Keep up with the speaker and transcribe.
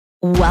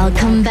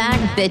Welcome back,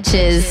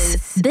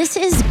 bitches. This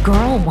is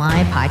Girl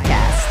Why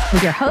Podcast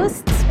with your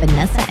hosts,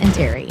 Vanessa and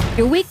Terry,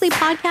 your weekly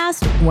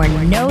podcast where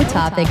no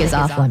topic is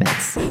off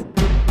limits.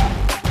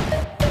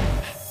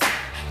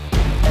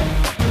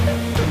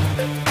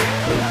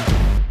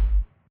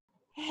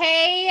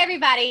 Hey,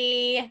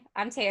 everybody.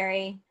 I'm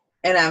Terry.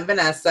 And I'm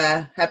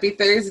Vanessa. Happy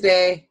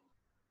Thursday.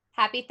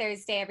 Happy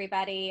Thursday,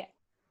 everybody.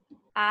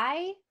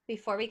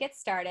 Before we get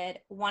started,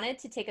 wanted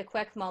to take a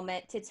quick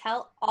moment to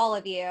tell all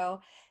of you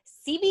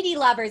CBD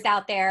lovers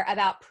out there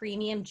about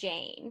Premium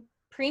Jane.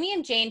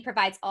 Premium Jane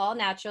provides all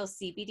natural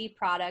CBD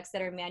products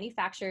that are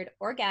manufactured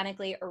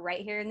organically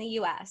right here in the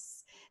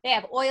US. They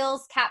have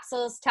oils,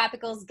 capsules,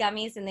 topicals,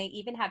 gummies, and they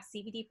even have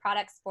CBD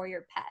products for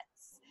your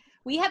pets.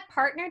 We have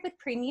partnered with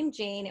Premium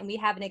Jane, and we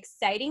have an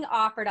exciting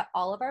offer to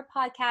all of our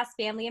podcast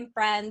family and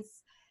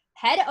friends.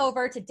 Head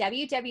over to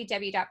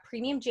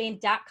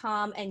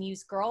www.premiumjane.com and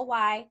use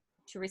GirlY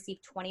to receive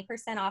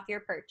 20% off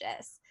your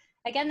purchase.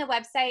 Again, the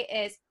website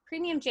is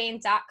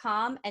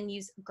premiumjane.com and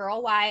use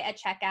GirlY at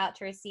checkout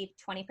to receive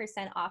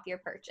 20% off your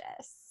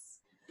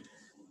purchase.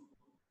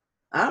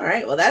 All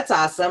right. Well, that's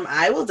awesome.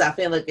 I will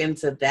definitely look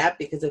into that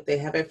because if they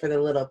have it for the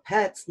little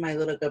pets, my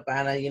little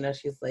Gabbana,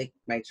 she's like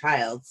my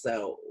child.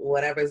 So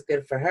whatever's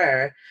good for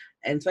her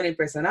and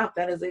 20% off,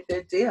 that is a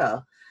good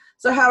deal.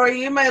 So how are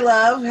you, my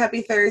love?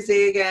 Happy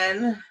Thursday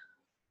again.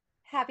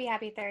 Happy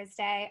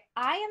Thursday.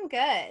 I am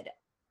good.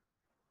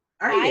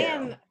 Are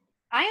you?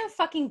 I am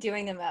fucking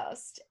doing the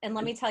most. And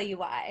let me tell you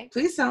why.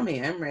 Please tell me.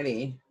 I'm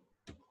ready.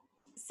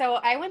 So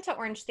I went to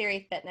Orange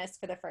Theory Fitness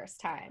for the first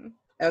time.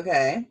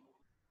 Okay.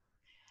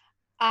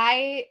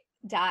 I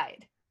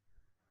died.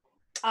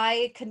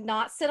 I could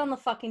not sit on the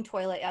fucking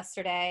toilet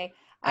yesterday.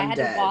 I had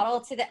to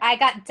waddle I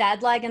got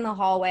dead leg in the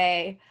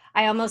hallway.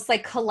 I almost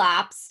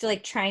collapsed,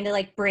 trying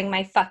to bring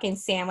my fucking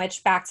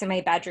sandwich back to my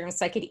bedroom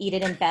so I could eat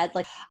it in bed.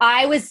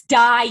 I was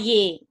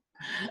dying.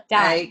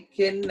 I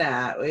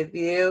cannot with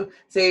you.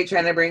 So you're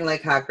trying to bring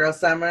Hot Girl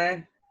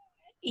Summer?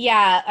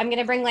 Yeah, I'm going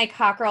to bring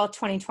Hot Girl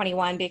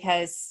 2021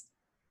 because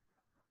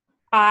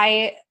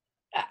I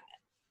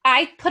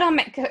put on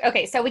my,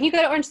 okay, so when you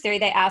go to Orange Theory,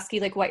 they ask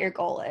you what your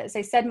goal is.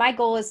 I said, my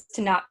goal is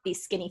to not be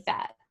skinny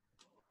fat.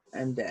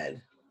 I'm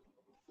dead.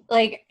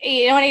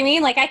 You know what I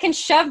mean? I can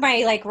shove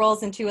my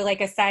rolls into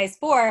a size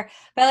 4,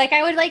 but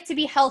I would like to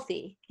be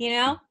healthy,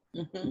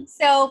 Mm-hmm.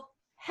 So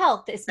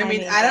health is my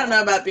main I don't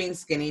know about being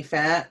skinny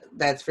fat,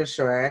 that's for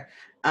sure.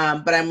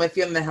 But I'm with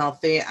you on the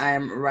healthy.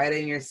 I'm right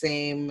in your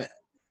same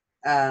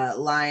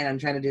line. I'm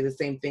trying to do the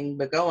same thing,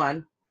 but go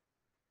on.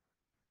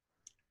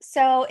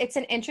 So it's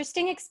an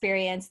interesting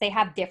experience. They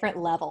have different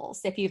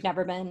levels if you've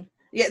never been.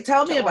 Yeah,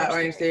 tell me about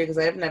Orange Theory because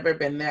I've never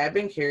been there. I've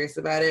been curious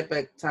about it,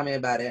 but tell me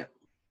about it.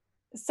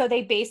 So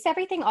they base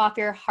everything off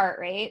your heart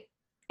rate,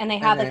 and they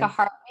have a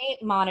heart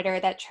rate monitor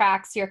that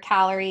tracks your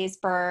calories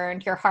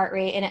burned, your heart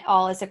rate, and it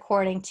all is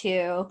according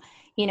to,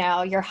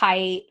 your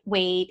height,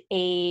 weight,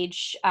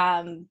 age,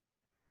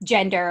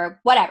 gender,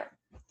 whatever.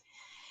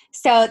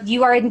 So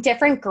you are in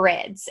different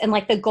grids, and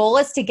the goal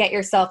is to get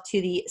yourself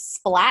to the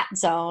splat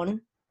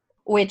zone,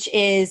 which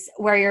is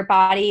where your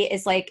body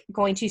is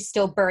going to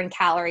still burn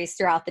calories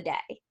throughout the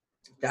day.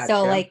 Gotcha.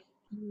 So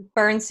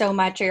burn so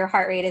much or your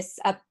heart rate is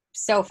up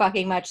so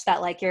fucking much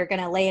that you're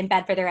going to lay in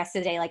bed for the rest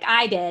of the day like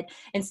I did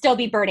and still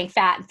be burning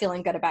fat and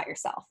feeling good about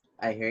yourself.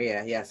 I hear you.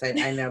 Yes,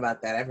 I know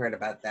about that. I've heard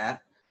about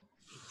that.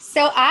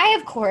 So I,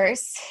 of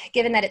course,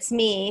 given that it's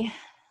me,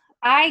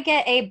 I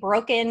get a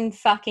broken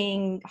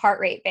fucking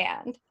heart rate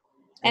band.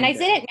 And I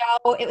didn't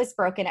know it was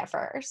broken at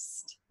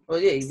first. Well,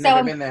 yeah, you've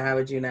never been there. How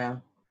would you know?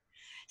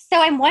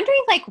 So I'm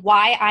wondering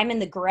why I'm in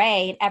the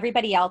gray and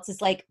everybody else is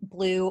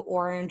blue,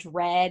 orange,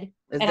 red.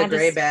 Is the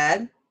gray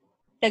bad?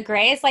 The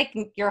gray is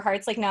your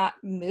heart's not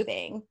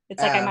moving.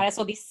 It's I might as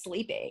well be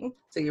sleeping.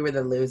 So you were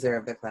the loser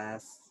of the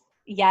class.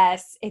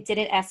 Yes, it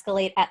didn't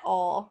escalate at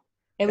all.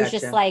 It was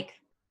just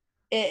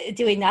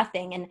doing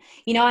nothing. And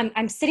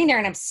I'm sitting there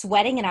and I'm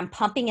sweating and I'm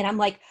pumping and I'm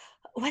like,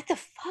 what the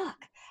fuck?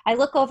 I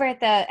look over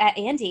at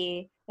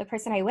Andy, the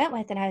person I went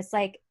with, and I was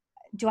like,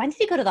 do I need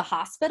to go to the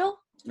hospital?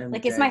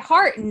 Is my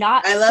heart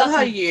not? I love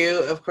how you,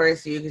 of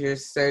course, because you're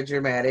so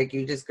dramatic,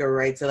 you just go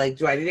right to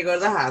do I need to go to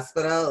the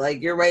hospital?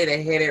 You're ready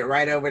to hit it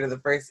right over to the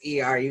first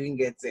ER you can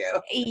get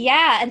to.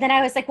 Yeah. And then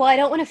I was like, well, I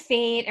don't want to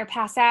faint or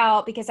pass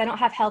out because I don't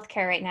have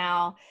healthcare right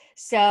now.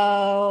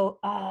 So,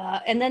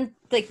 and then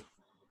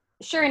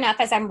sure enough,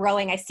 as I'm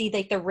rowing, I see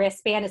the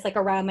wristband is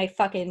around my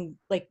fucking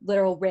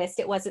literal wrist.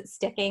 It wasn't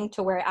sticking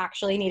to where it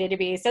actually needed to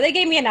be. So they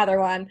gave me another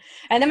one.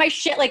 And then my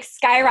shit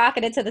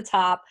skyrocketed to the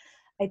top.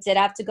 I did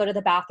have to go to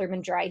the bathroom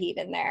and dry heave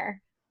in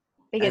there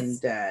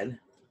because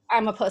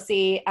I'm a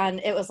pussy and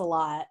it was a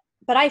lot,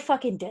 but I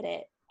fucking did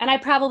it. And I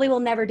probably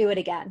will never do it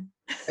again.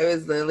 I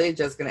was literally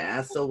just going to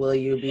ask, so will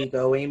you be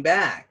going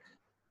back?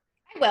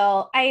 I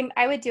will.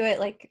 I would do it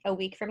a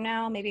week from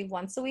now, maybe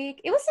once a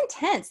week. It was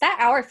intense. That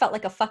hour felt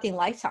like a fucking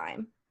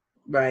lifetime.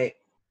 Right.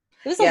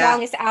 It was the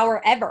longest hour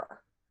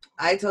ever.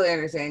 I totally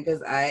understand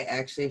because I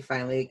actually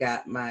finally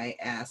got my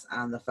ass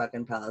on the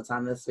fucking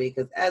Peloton this week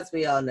because as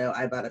we all know,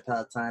 I bought a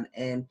Peloton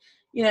and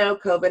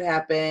COVID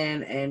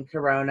happened and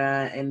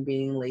Corona and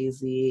being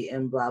lazy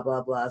and blah,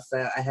 blah, blah.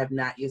 So I have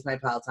not used my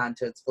Peloton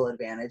to its full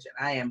advantage.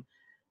 And I am,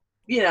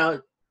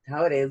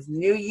 how it is.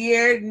 New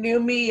year, new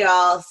me,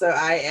 y'all. So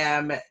I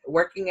am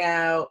working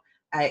out.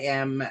 I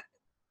am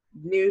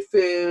new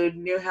food,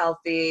 new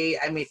healthy.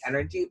 I made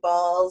energy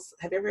balls.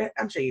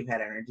 I'm sure you've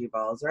had energy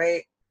balls,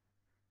 right?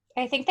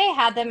 I think they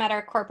had them at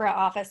our corporate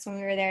office when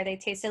we were there. They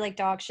tasted like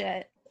dog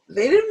shit.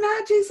 They did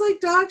not taste like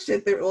dog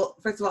shit. Well,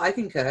 first of all, I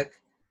can cook.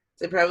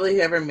 So probably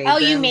whoever made them. Oh,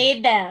 you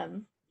made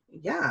them.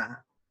 Yeah.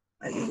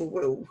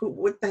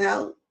 What the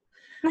hell?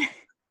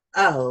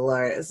 Oh,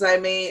 Lord. So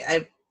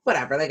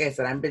whatever. Like I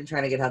said, I've been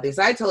trying to get healthy.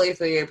 So I totally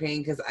feel your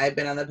pain because I've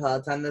been on the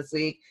Peloton this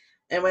week.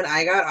 And when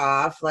I got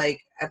off, I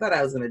thought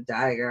I was going to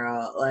die,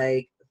 girl.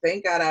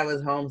 Thank God I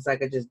was home so I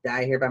could just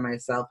die here by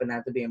myself and not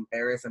have to be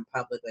embarrassed in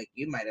public like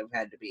you might have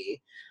had to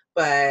be.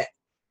 But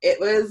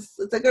it's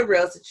like a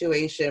real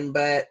situation.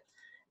 But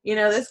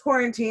this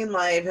quarantine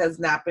life has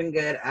not been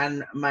good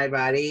on my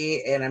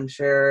body, and I'm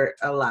sure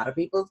a lot of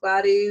people's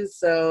bodies.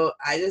 So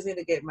I just need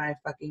to get my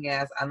fucking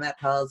ass on that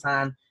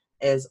Peloton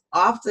as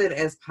often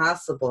as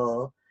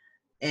possible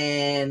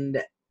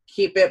and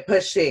keep it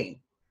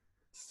pushing.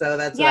 So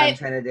that's what I'm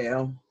trying to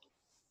do.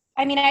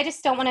 I mean, I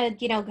just don't want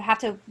to, have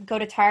to go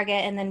to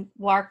Target and then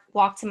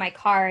walk to my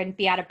car and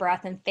be out of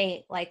breath and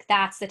faint.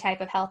 That's the type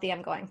of healthy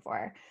I'm going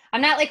for.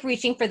 I'm not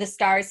reaching for the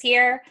stars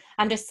here.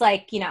 I'm just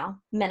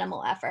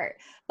minimal effort.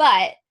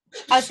 But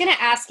I was going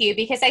to ask you,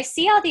 because I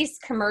see all these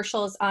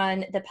commercials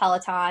on the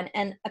Peloton,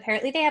 and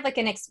apparently they have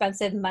an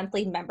expensive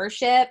monthly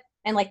membership,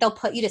 and they'll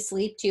put you to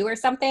sleep too or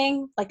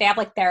something. They have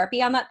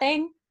therapy on that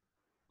thing.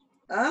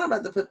 I'm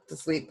about to put the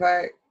sleep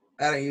part.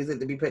 I don't use it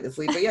to be put to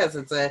sleep, but yes,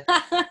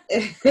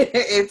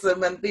 it's a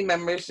monthly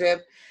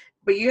membership.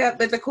 But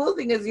the cool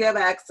thing is you have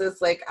access,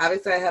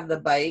 obviously I have the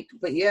bike,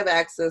 but you have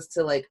access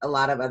to a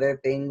lot of other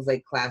things,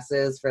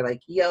 classes for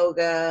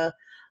yoga,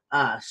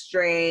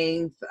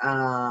 strength,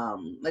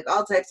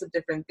 all types of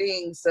different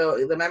things.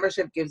 So the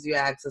membership gives you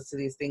access to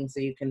these things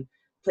so you can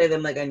play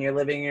them on your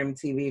living room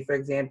TV, for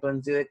example,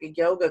 and do a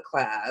yoga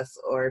class,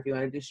 or if you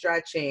want to do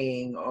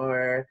stretching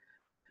or,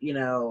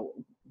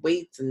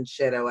 weights and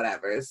shit or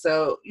whatever.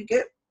 So you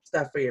get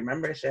stuff for your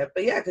membership,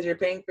 but yeah, because you're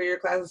paying for your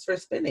classes for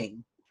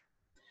spinning.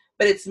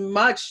 But it's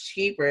much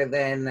cheaper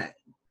than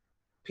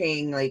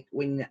paying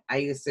when I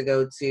used to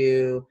go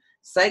to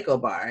Cycle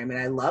Bar. I mean,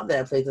 I love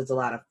that place. It's a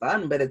lot of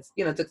fun, but it's,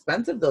 it's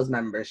expensive, those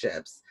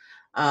memberships.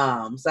 So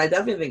I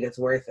definitely think it's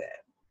worth it.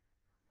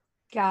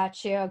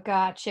 Got you.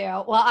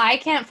 Well, I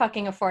can't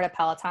fucking afford a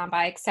Peloton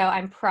bike, so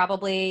I'm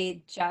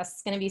probably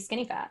just going to be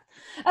skinny fat.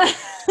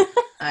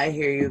 I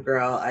hear you,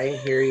 girl. I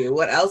hear you.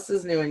 What else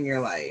is new in your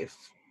life?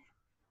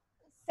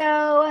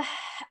 So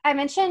I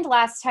mentioned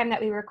last time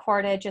that we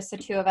recorded, just the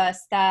two of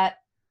us, that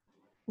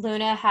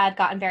Luna had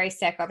gotten very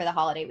sick over the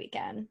holiday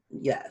weekend.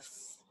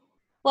 Yes.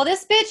 Well,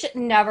 this bitch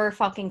never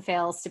fucking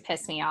fails to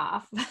piss me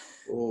off.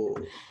 Ooh.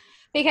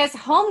 Because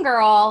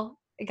homegirl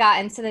got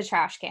into the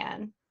trash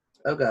can.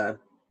 Oh, God.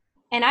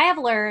 And I have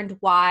learned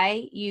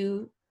why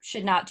you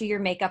should not do your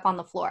makeup on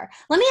the floor.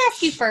 Let me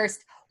ask you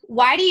first,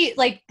 why do you,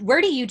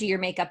 where do you do your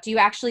makeup? Do you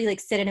actually,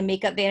 sit in a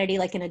makeup vanity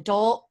like an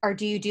adult? Or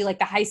do you do,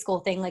 the high school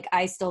thing like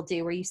I still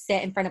do, where you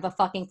sit in front of a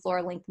fucking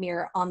floor-length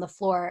mirror on the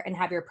floor and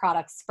have your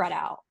products spread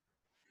out?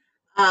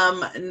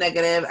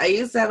 Negative. I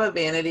used to have a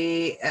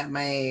vanity at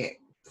my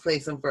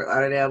place in Fort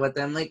Lauderdale, but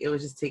then, it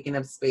was just taking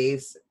up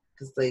space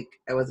because,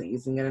 I wasn't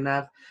using it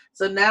enough.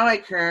 So now I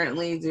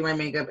currently do my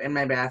makeup in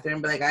my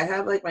bathroom, but, I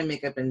have, my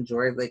makeup in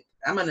drawers.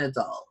 I'm an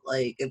adult.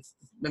 My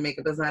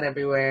makeup is not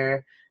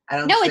everywhere.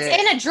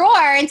 It's in a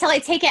drawer until I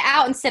take it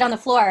out and sit on the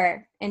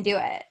floor and do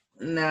it.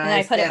 No,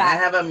 I put it back.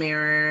 I have a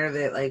mirror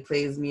that,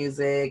 plays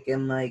music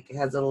and,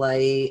 has a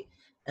light,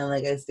 and,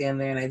 I stand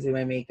there and I do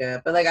my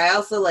makeup. But, I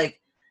also,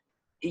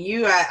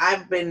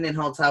 I've been in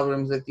hotel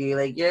rooms with you.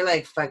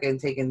 You're, fucking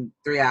taking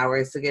 3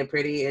 hours to get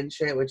pretty and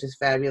shit, which is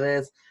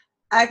fabulous.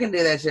 I can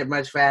do that shit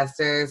much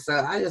faster, so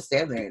I just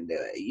stand there and do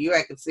it.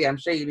 I can see, I'm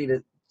sure Terry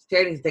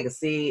needs to take a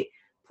seat,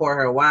 pour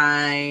her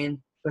wine,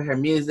 put her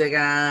music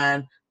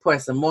on, pour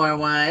some more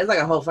wine. It's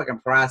a whole fucking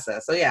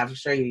process. So yeah, I'm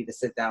sure you need to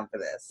sit down for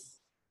this.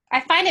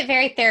 I find it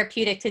very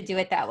therapeutic to do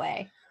it that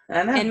way.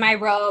 I know. In my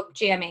robe,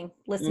 jamming,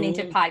 listening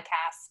to a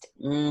podcast.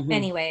 Mm-hmm.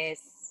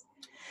 Anyways.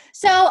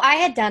 So I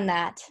had done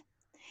that.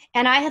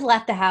 And I had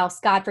left the house,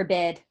 God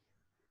forbid.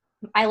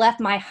 I left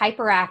my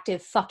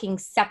hyperactive fucking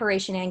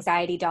separation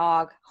anxiety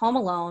dog home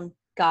alone,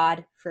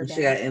 God forbid.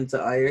 She got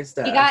into all your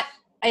stuff. He got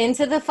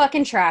into the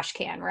fucking trash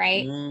can,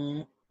 right?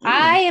 Mm-hmm.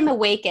 I am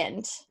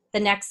awakened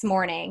the next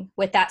morning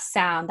with that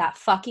sound, that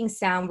fucking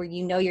sound where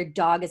your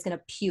dog is going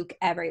to puke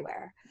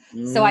everywhere.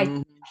 Mm-hmm. So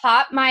I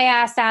pop my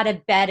ass out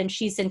of bed and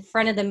she's in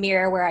front of the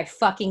mirror where I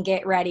fucking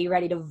get ready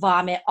to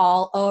vomit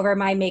all over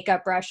my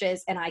makeup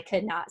brushes, and I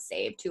could not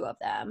save two of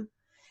them.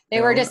 They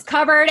were just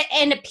covered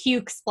in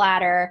puke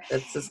splatter.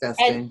 That's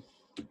disgusting. And,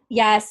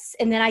 yes.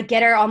 And then I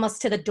get her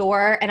almost to the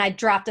door and I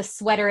dropped a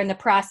sweater in the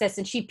process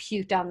and she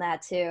puked on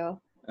that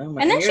too. Oh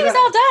my, and then she was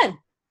all done.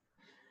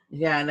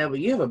 Yeah, I know, but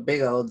you have a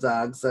big old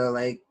dog, so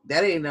like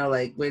that ain't no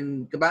like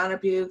when Gabbana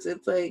pukes,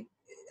 it's like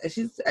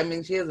she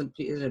hasn't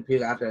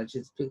puked after.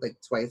 She's puked like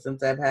twice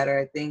since I've had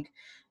her, I think.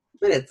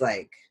 But it's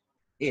like,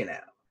 you know,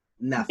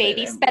 nothing.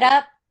 Baby And spit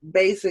up.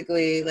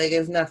 basically, like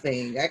it's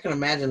nothing. I can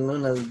imagine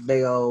Luna's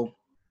big old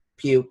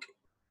puke.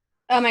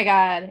 Oh my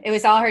God. It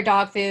was all her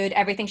dog food,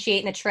 everything she ate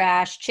in the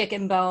trash,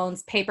 chicken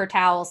bones, paper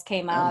towels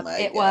came Oh up. my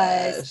It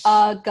was gosh.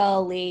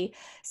 ugly.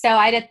 So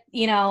I did,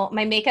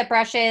 my makeup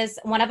brushes,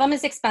 one of them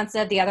is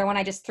expensive. The other one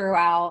I just threw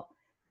out.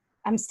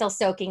 I'm still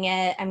soaking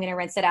it. I'm going to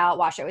rinse it out,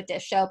 wash it with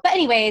dish soap. But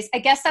anyways, I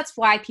guess that's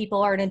why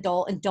people are an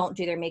adult and don't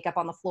do their makeup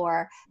on the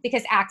floor,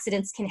 because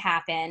accidents can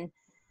happen.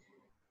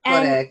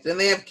 Correct. And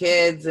they have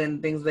kids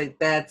and things like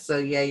that. So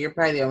yeah, you're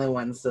probably the only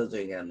one still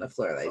doing it on the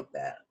floor like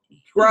that.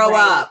 Grow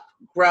up.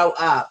 Grow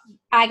up.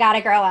 I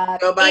gotta grow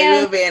up. Go buy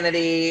you a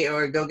vanity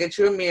or go get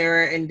you a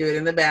mirror and do it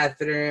in the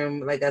bathroom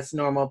like us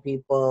normal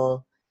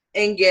people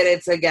and get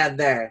it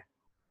together.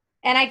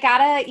 And I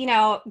gotta,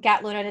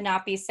 get Luna to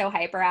not be so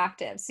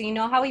hyperactive. So you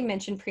know how we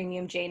mentioned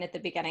Premium Jane at the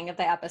beginning of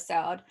the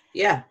episode?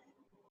 Yeah.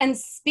 And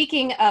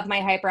speaking of my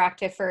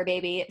hyperactive fur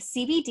baby,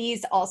 CBD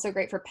is also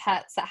great for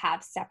pets that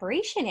have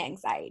separation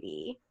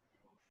anxiety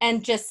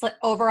and just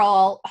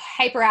overall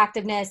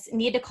hyperactiveness,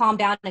 need to calm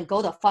down and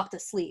go the fuck to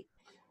sleep.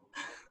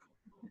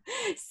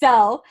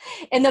 So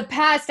in the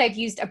past, I've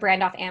used a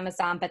brand off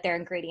Amazon, but their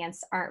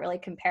ingredients aren't really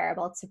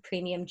comparable to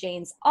Premium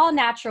Jane's all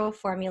natural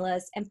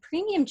formulas. And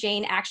Premium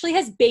Jane actually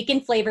has bacon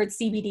flavored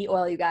CBD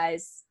oil, you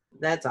guys.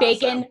 That's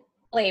bacon awesome.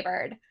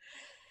 Flavored.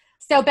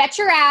 So bet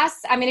your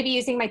ass I'm going to be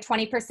using my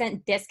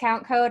 20%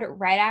 discount code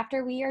right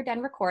after we are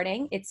done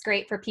recording. It's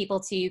great for people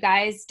too, you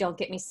guys. Don't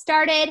get me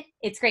started.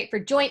 It's great for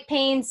joint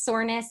pain,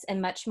 soreness,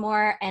 and much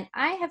more. And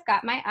I have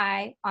got my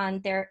eye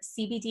on their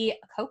CBD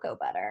cocoa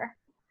butter.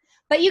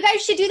 But you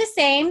guys should do the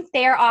same.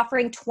 They are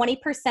offering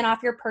 20%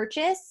 off your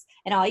purchase.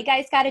 And all you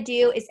guys got to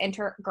do is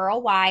enter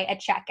Girl Y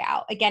at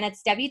checkout. Again,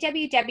 it's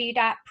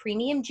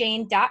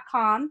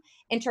www.premiumjane.com.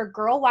 Enter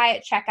Girl Y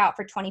at checkout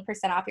for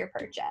 20% off your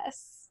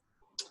purchase.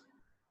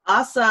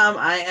 Awesome.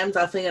 I am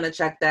definitely going to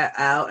check that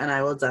out, and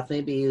I will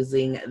definitely be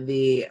using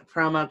the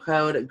promo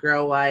code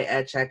GIRLY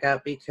at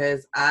checkout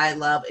because I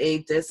love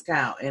a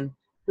discount, and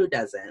who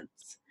doesn't?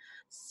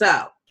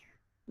 So,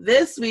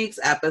 this week's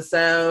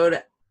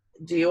episode,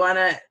 do you want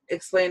to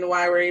explain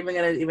why we're even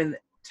going to even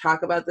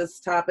talk about this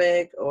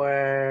topic,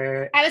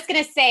 or? I was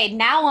going to say,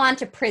 now on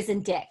to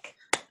prison dick.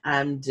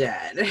 I'm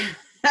dead.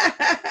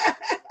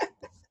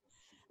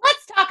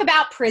 Let's talk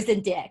about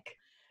prison dick.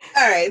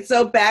 All right,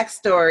 so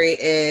backstory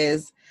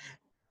is,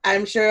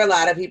 I'm sure a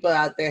lot of people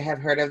out there have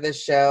heard of this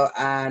show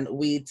on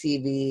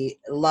WeTV,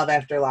 Love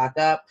After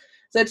Lockup.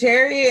 So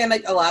Terry and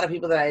like a lot of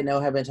people that I know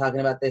have been talking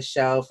about this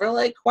show for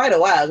like quite a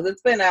while, because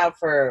it's been out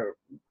for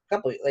a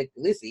couple, like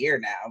at least a year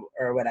now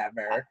or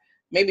whatever,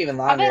 maybe even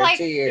longer, like,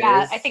 2 years.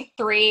 Yeah, I think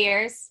 3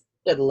 years.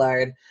 Good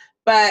Lord.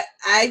 But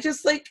I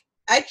just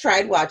I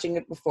tried watching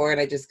it before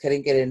and I just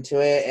couldn't get into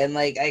it. And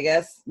like, I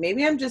guess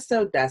maybe I'm just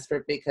so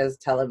desperate because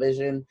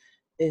television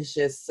is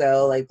just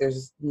so like,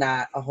 there's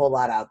not a whole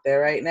lot out there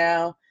right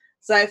now.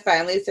 So I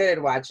finally started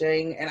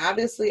watching, and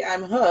obviously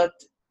I'm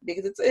hooked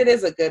because it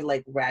is a good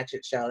like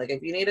ratchet show. Like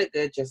if you need a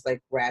good just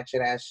like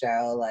ratchet ass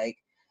show, like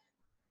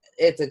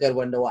it's a good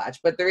one to watch.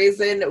 But the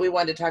reason that we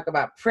wanted to talk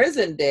about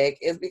prison dick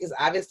is because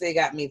obviously it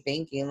got me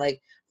thinking. Like,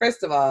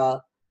 first of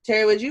all,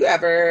 Terry, would you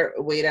ever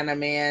wait on a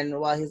man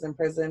while he's in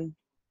prison?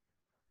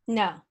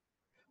 No.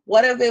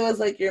 What if it was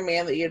like your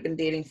man that you had been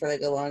dating for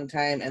like a long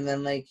time, and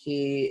then like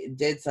he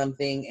did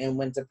something and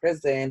went to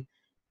prison?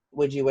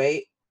 Would you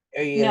wait?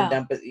 Or are you gonna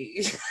dump it?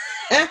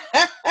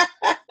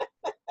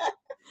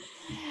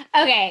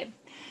 Okay.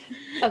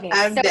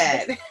 I'm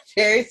dead.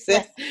 Terry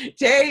said,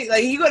 Terry,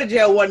 like you go to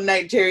jail one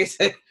night, Terry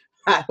said,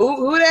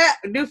 who that?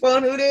 New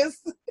phone, who this?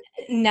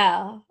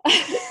 No.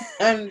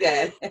 I'm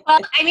dead.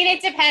 Well, I mean,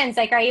 it depends.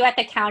 Like, are you at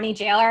the county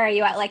jail or are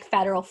you at like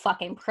federal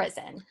fucking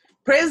prison?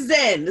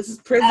 Prison. This is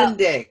prison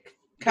dick.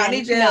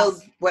 County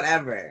jails,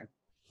 whatever.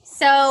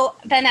 So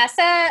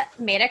Vanessa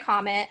made a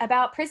comment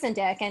about prison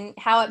dick and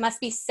how it must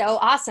be so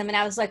awesome. And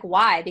I was like,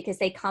 why? Because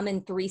they come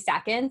in 3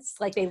 seconds.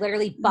 Like they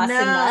literally bust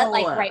a nut,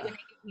 like right when they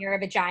get near a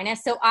vagina.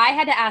 So I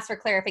had to ask for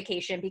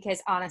clarification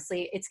because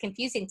honestly, it's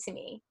confusing to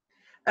me.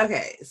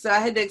 Okay, so I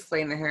had to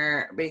explain to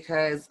her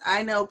because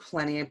I know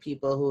plenty of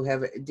people who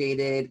have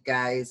dated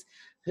guys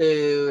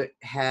who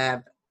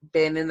have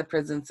been in the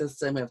prison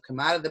system, who have come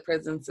out of the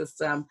prison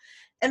system.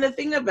 And the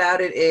thing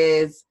about it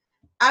is,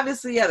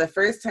 obviously, yeah, the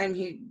first time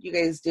you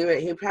guys do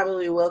it, he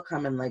probably will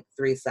come in like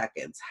 3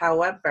 seconds.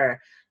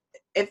 However,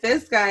 if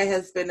this guy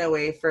has been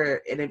away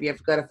and if you have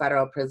to go to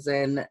federal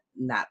prison,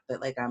 not that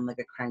like I'm like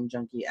a crime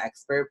junkie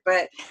expert,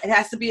 but it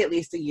has to be at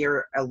least a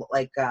year,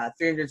 like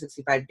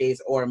 365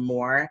 days or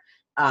more.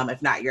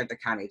 If not, you're at the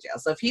county jail.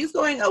 So if he's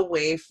going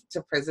away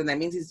to prison, that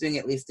means he's doing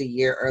at least a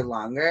year or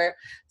longer.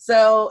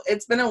 So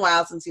it's been a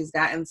while since he's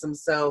gotten some.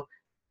 So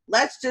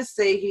let's just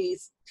say he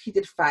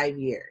did 5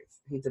 years.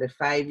 He did a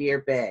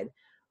 5-year bid.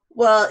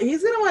 Well,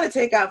 he's going to want to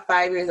take out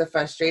 5 years of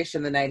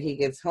frustration the night he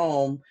gets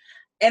home.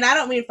 And I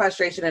don't mean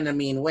frustration in a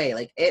mean way.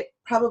 Like, it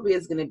probably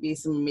is going to be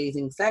some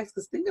amazing sex,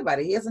 because think about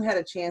it. He hasn't had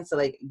a chance to,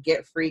 like,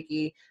 get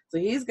freaky. So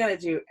he's going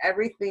to do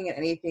everything and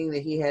anything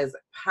that he has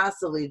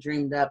possibly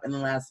dreamed up in the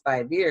last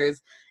 5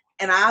 years.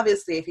 And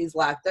obviously, if he's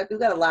locked up, he's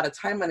got a lot of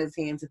time on his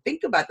hands to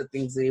think about the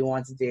things that he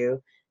wants to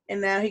do. And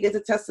now he gets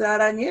to test it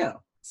out on you.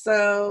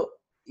 So,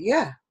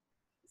 yeah.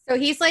 So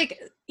he's like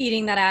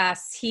eating that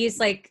ass. He's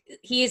like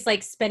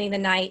spending the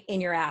night in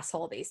your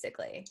asshole,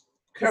 basically.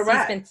 Correct.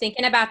 He's been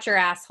thinking about your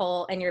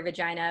asshole and your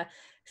vagina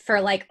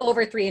for like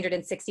over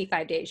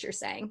 365 days, you're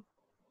saying.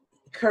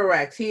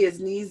 Correct. He is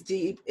knees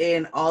deep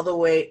in, all the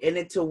way in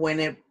it to win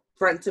it,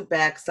 front to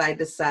back, side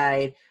to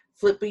side,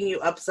 flipping you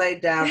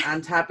upside down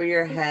on top of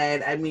your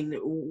head. I mean,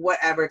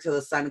 whatever, till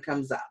the sun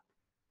comes up.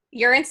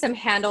 You're in some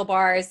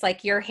handlebars,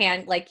 like your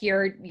hand, like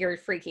you're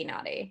freaky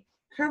naughty.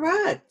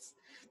 Correct.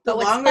 The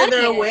But longer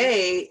they're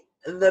away,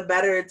 the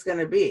better it's going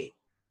to be.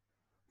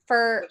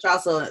 Which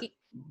also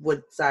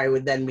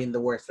would then mean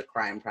the worse the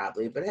crime,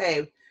 probably. But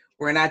hey,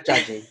 we're not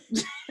judging.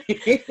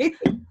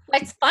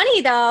 What's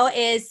funny, though,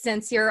 is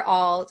since you're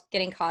all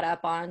getting caught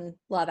up on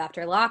Love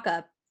After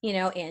Lockup, you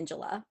know,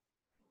 Angela.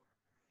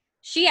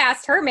 She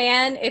asked her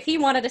man if he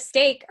wanted a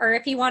steak or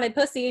if he wanted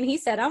pussy, and he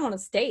said, I want a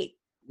steak.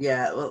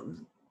 Yeah, well,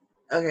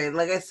 okay,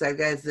 like I said,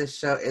 guys, this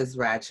show is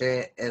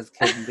ratchet as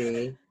can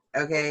be.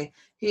 Okay?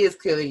 He is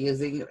clearly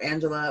using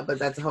Angela, but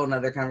that's a whole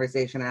nother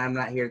conversation, and I'm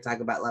not here to talk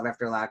about Love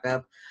After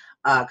Lockup,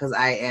 because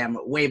I am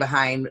way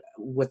behind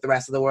with the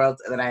rest of the world,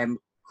 and I am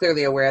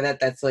clearly aware of that.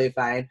 That's totally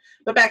fine.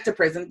 But back to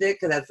Prison Dick,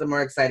 because that's the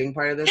more exciting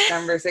part of this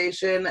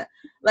conversation.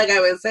 Like I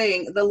was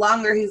saying, the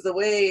longer he's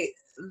away,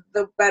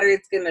 the better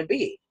it's going to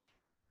be.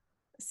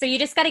 So you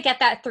just got to get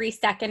that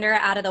 3-seconder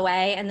out of the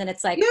way, and then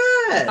it's like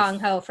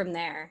gung-ho from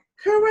there.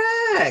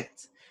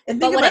 Correct. And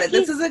think about it.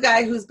 This is a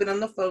guy who's been on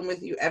the phone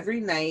with you every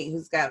night,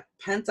 who's got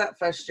pent-up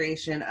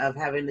frustration of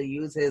having to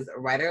use his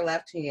right or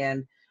left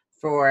hand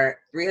for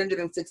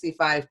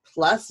 365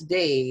 plus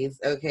days,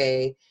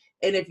 okay?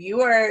 And if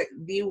you are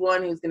the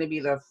one who's going to be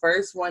the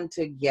first one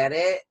to get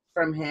it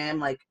from him,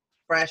 like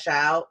fresh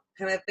out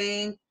kind of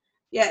thing,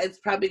 yeah, it's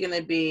probably going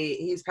to be,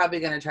 he's probably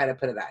going to try to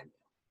put it on you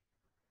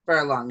for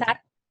a long time.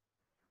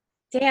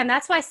 Damn,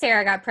 that's why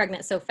Sarah got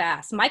pregnant so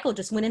fast. Michael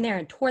just went in there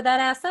and tore that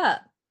ass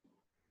up.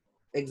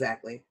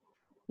 Exactly.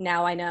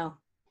 Now I know.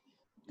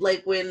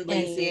 Like when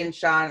Lacey and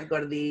Sean go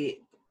to the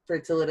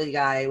fertility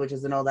guy, which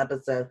is an old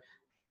episode,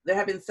 they're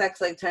having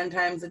sex like 10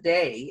 times a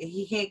day.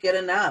 He can't get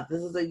enough.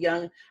 This is a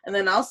young, and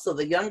then also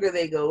the younger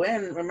they go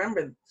in,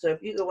 remember, so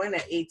if you go in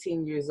at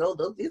 18 years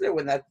old, these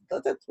are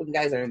that's when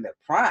guys are in their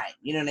prime.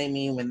 You know what I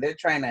mean? When they're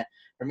trying to,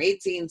 from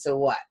 18 to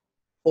what?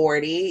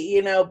 40,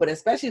 you know, but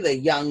especially the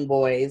young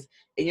boys,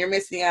 and you're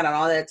missing out on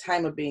all that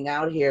time of being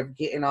out here,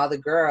 getting all the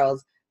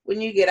girls.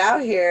 When you get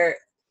out here,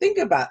 think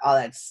about all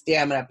that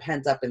stamina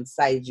pent up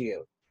inside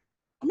you.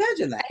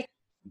 Imagine that.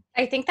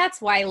 I think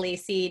that's why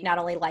Lacey not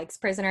only likes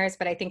prisoners,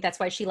 but I think that's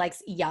why she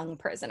likes young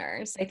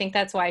prisoners. I think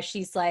that's why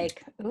she's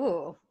like,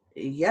 ooh.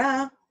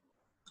 Yeah.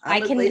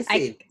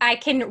 I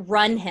can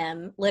run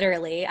him,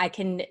 literally. I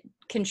can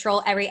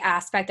control every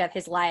aspect of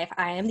his life.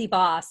 I am the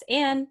boss.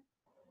 And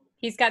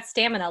he's got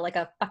stamina like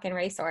a fucking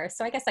racehorse.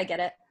 So I guess I get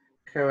it.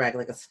 Correct,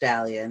 like a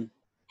stallion.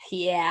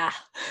 Yeah.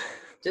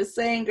 Just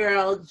saying,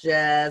 girl.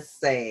 Just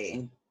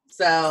saying.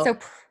 So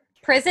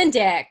Prison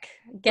Dick.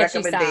 Get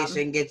you some.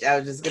 Recommendation. I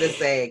was just going to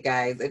say it,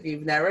 guys. If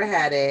you've never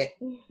had it,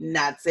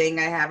 not saying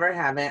I have or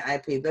haven't, I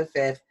plead the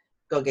fifth,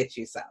 go get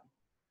you some.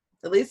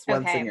 At least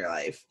once in your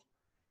life.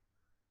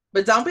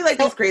 But don't be like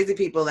these crazy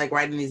people like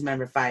riding these men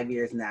for 5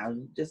 years now.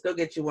 Just go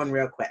get you one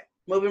real quick.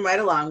 Moving right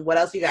along. What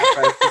else you got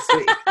for us this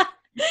week?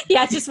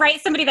 Yeah, just write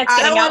somebody that's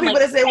I don't want people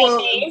like to say,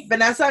 well,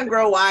 Vanessa on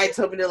Grow Wide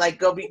told me to like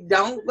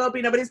don't go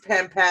be nobody's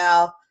pen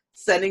pal,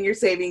 sending your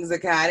savings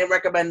account. I didn't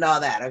recommend all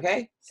that,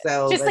 okay?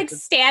 So just like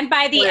stand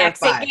by the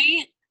exit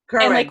gate.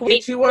 Correct. And like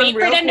wait for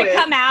them to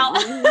come out.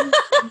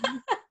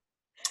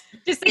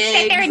 Just like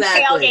sit there and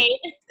tailgate.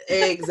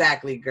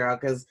 Exactly, girl.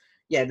 Because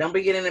yeah, don't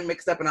be getting it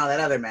mixed up in all that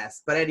other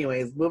mess. But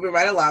anyways, moving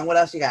right along. What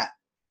else you got?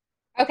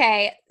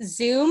 Okay,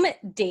 Zoom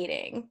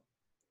dating.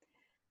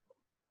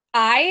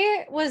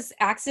 I was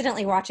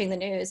accidentally watching the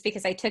news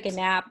because I took a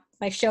nap.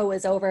 My show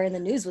was over and the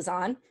news was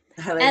on.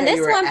 I like and this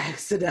you were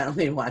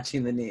accidentally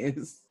watching the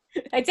news.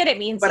 I didn't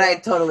mean to. But I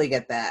totally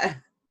get that.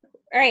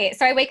 All right.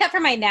 So I wake up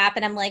from my nap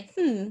and I'm like,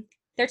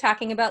 they're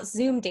talking about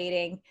Zoom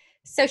dating.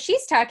 So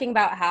she's talking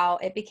about how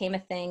it became a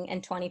thing in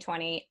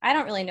 2020. I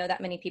don't really know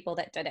that many people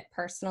that did it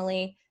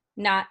personally,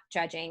 not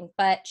judging,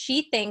 but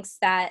she thinks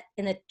that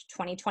in the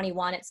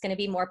 2021, it's going to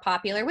be more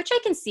popular, which I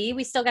can see.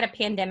 We still got a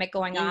pandemic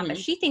going on, but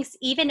she thinks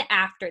even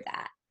after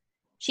that,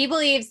 she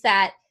believes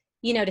that,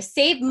 you know, to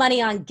save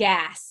money on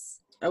gas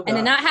and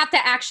to not have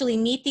to actually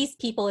meet these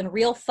people in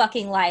real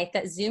fucking life,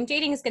 that Zoom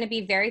dating is going to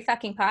be very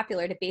fucking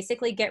popular to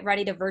basically get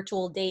ready to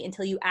virtual date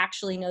until you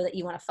actually know that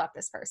you want to fuck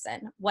this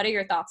person. What are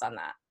your thoughts on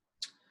that?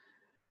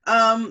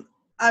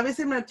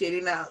 Obviously I'm not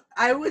dating now.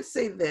 I would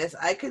say this.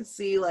 I could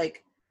see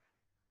like,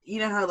 you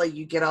know how like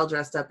you get all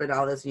dressed up and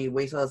all this and you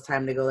wait till it's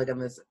time to go like on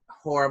this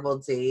horrible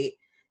date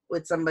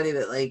with somebody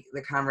that like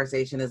the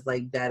conversation is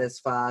like dead as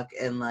fuck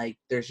and like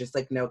there's just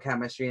like no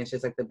chemistry and it's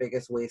just like the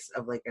biggest waste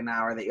of like an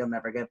hour that you'll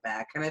never get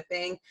back kind of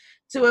thing.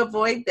 To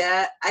avoid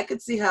that, I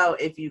could see how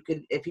if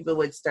people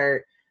would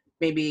start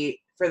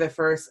maybe for the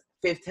first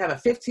have a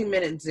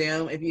 15-minute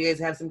Zoom. If you guys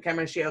have some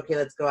chemistry, okay,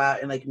 let's go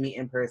out and like meet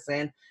in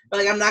person. But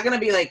like I'm not gonna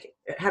be like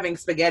having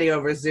spaghetti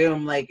over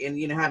Zoom, like, and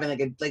you know, having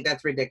like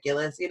that's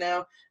ridiculous, you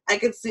know. I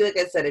could see, like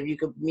I said, if you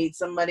could meet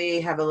somebody,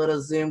 have a little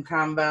Zoom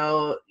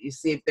combo, you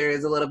see if there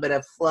is a little bit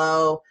of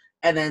flow,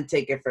 and then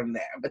take it from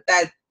there. But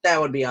that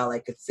would be all I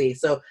could see.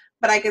 So,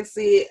 but I could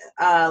see,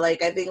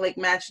 like I think like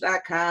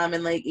Match.com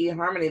and like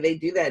eHarmony, they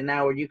do that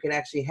now where you could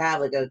actually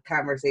have like a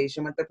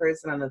conversation with the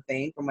person on the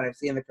thing from what I've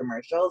seen in the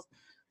commercials.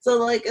 So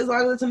like as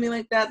long as it's something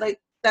like that, like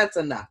that's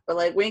enough. But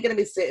like we ain't gonna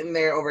be sitting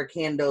there over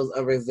candles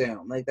over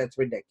Zoom. Like that's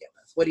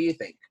ridiculous. What do you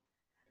think?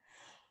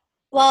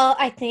 Well,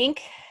 I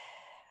think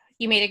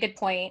you made a good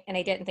point, and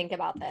I didn't think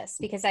about this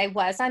because I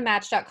was on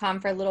Match.com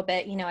for a little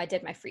bit. You know, I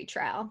did my free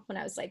trial when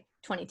I was like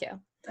 22.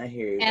 I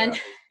hear you. And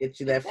girl. Get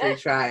you that free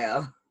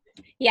trial.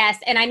 Yes,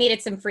 and I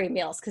needed some free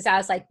meals because I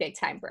was like big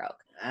time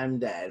broke. I'm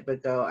dead,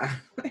 but go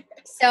on.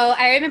 So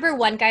I remember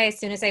one guy, as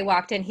soon as I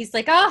walked in, he's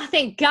like, "Oh,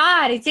 thank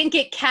God, I didn't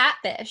get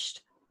catfished."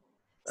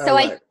 So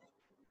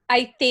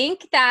I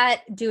think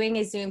that doing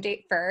a Zoom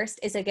date first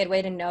is a good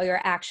way to know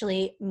you're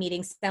actually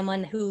meeting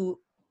someone who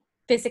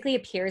physically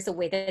appears the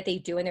way that they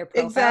do in their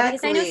profile. Exactly.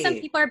 Because I know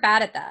some people are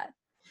bad at that.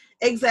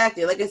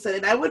 Exactly. Like I said,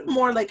 and I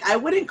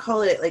wouldn't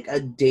call it like a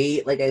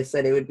date. Like I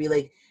said, it would be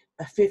like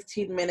a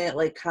 15-minute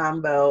like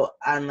combo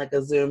on like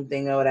a Zoom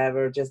thing or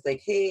whatever. Just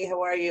like, hey,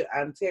 how are you?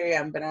 I'm Terry.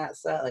 I'm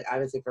Vanessa. Like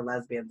obviously for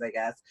lesbians, I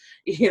guess.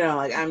 You know,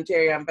 like I'm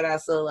Terry. I'm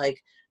Vanessa.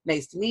 Like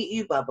nice to meet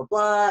you. Blah blah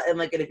blah. And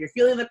like, and if you're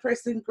feeling the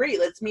person, great.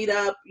 Let's meet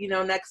up. You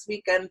know, next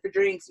weekend for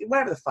drinks.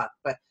 Whatever the fuck.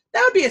 But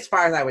that would be as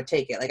far as I would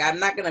take it. Like I'm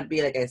not gonna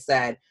be, like I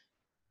said,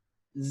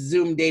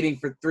 Zoom dating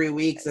for 3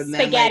 weeks and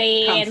then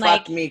spaghetti like, come and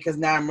fuck me because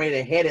now I'm ready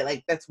to hit it.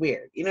 Like that's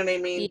weird. You know what I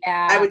mean?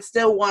 Yeah. I would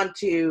still want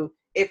to,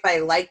 if I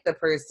like the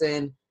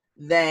person,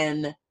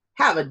 then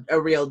have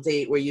a real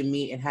date where you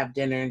meet and have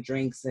dinner and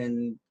drinks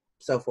and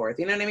so forth.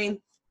 You know what I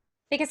mean?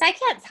 Because I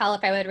can't tell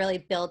if I would really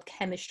build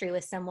chemistry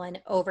with someone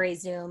over a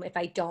Zoom if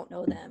I don't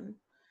know them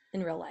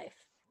in real life.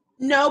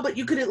 No, but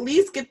you could at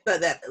least get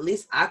that at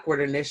least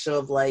awkward initial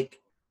of like,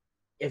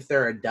 if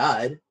they're a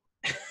dud,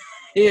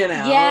 you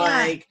know, Yeah.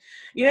 like,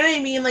 you know what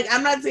I mean? Like,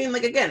 I'm not saying,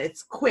 like, again,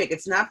 it's quick.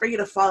 It's not for you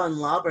to fall in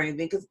love or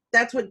anything, because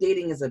that's what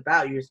dating is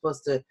about. You're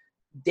supposed to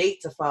date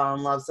to fall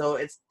in love. So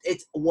it's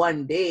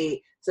one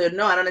date. So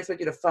no, I don't expect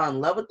you to fall in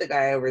love with the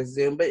guy over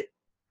Zoom, but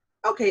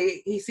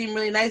okay, he seemed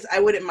really nice. I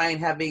wouldn't mind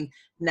having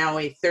now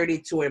a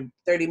 30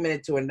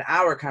 minute to an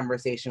hour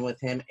conversation with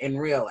him in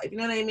real life. You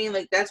know what I mean?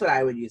 Like, that's what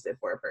I would use it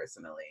for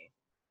personally.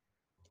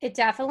 It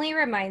definitely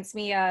reminds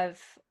me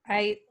of,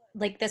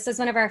 this was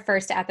one of our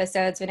first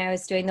episodes when I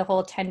was doing the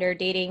whole Tinder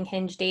dating,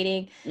 Hinge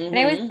dating. Mm-hmm.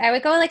 And I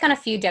would go like on a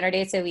few dinner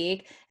dates a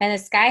week. And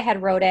this guy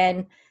had wrote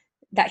in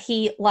that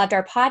he loved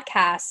our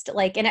podcast,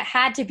 like, and it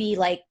had to be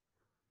like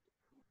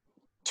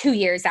 2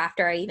 years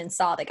after I even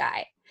saw the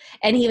guy.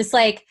 And he was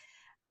like,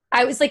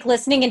 I was like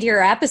listening into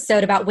your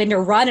episode about when to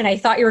run, and I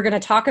thought you were going to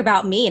talk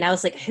about me. And I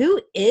was like, who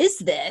is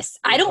this?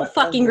 I don't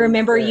fucking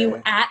remember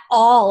you at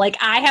all. Like,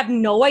 I have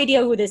no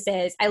idea who this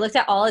is. I looked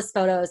at all his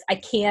photos. I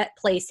can't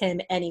place him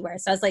anywhere.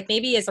 So I was like,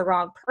 maybe he's the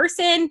wrong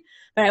person,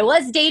 but I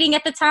was dating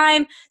at the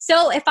time.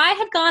 So if I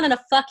had gone on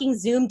a fucking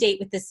Zoom date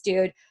with this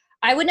dude,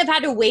 I wouldn't have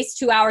had to waste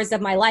 2 hours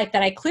of my life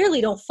that I clearly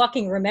don't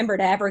fucking remember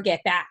to ever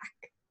get back.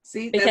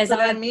 See, that's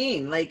what I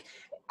mean. Like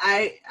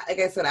I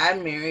said,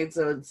 I'm married,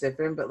 so it's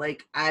different, but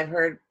like I've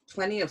heard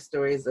plenty of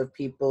stories of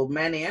people,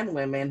 men and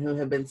women, who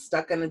have been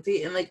stuck on a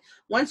date. And like,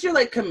 once you're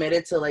like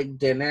committed to like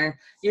dinner,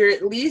 you're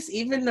at least,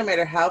 even no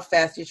matter how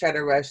fast you try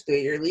to rush through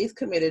it, you're at least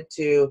committed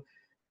to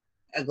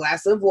a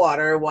glass of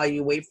water while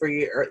you wait for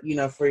your, you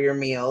know, for your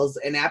meals,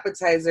 an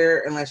appetizer,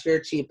 unless you're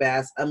a cheap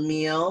ass, a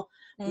meal,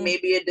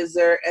 maybe a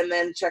dessert, and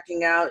then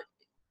checking out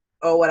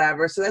or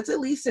whatever. So that's at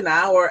least an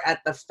hour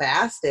at the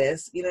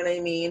fastest. You know what I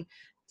mean?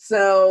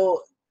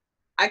 So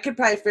I could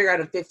probably figure out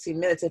in 15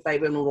 minutes if I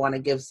even would want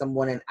to give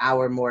someone an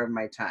hour more of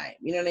my time.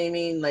 You know what I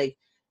mean? Like,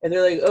 and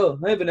they're like, "Oh,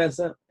 hi,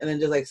 Vanessa," and then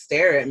just like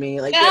stare at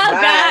me like,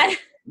 "Bye,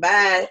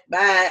 bye,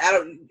 bye." I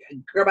don't,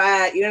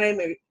 goodbye. You know what I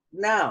mean?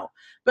 No.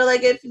 But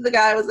like, if the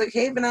guy was like,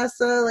 "Hey,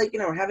 Vanessa," like, you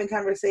know, we're having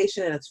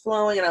conversation and it's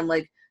flowing, and I'm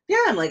like,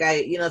 yeah, I'm like,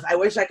 if I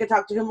wish I could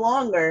talk to him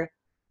longer,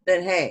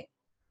 then hey,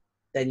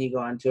 then you go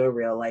on to a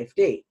real life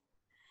date.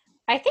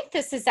 I think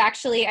this is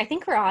actually, I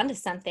think we're on to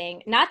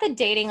something. Not the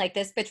dating like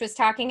this bitch was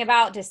talking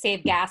about to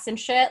save gas and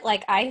shit.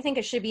 Like, I think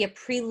it should be a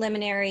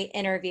preliminary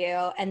interview,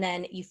 and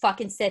then you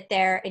fucking sit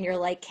there and you're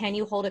like, can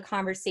you hold a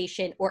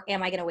conversation, or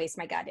am I going to waste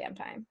my goddamn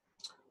time?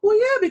 Well,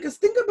 yeah, because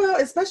think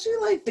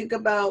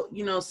about,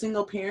 you know,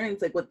 single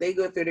parents, like what they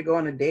go through to go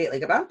on a date.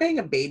 Like if I'm paying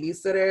a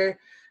babysitter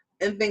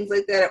and things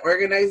like that, and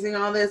organizing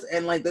all this,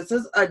 and like this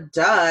is a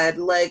dud,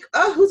 like,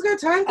 oh, who's got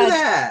time for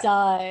that?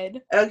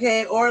 Dud.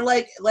 Okay, or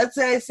like, let's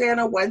say I say on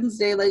a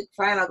Wednesday, like,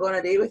 fine, I'll go on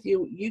a date with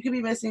you. You could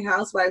be missing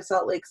Housewives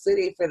Salt Lake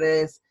City for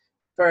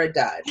for a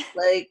dud.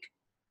 Like,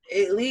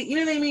 you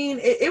know what I mean?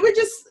 It would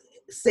just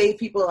save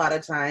people a lot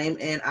of time.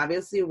 And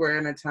obviously we're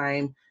in a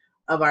time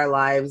of our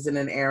lives in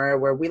an era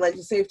where we like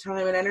to save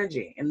time and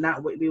energy and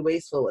not be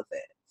wasteful with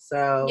it.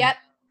 So yep,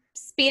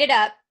 speed it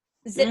up,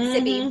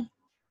 zippy. Mm-hmm.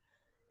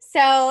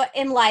 So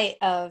in light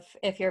of,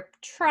 if you're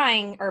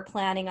trying or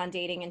planning on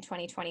dating in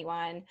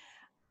 2021,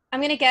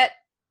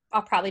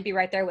 I'll probably be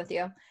right there with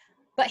you.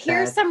 But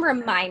here's some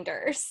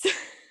reminders.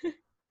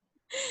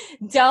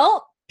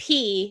 Don't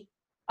pee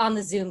on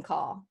the Zoom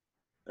call,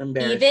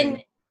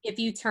 even if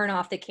you turn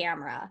off the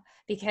camera,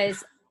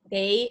 because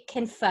they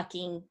can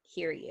fucking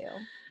hear you.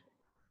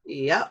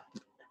 Yep.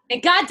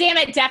 And God damn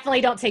it,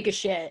 definitely don't take a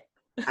shit.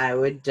 I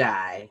would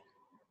die.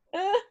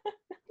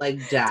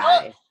 Like,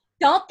 die.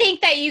 Don't think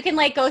that you can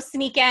like go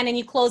sneak in and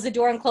you close the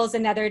door and close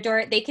another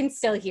door. They can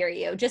still hear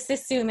you. Just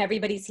assume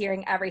everybody's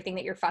hearing everything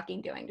that you're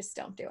fucking doing. Just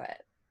don't do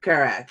it.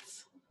 Correct.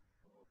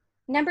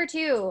 Number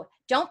 2,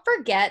 don't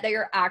forget that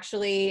you're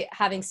actually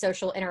having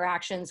social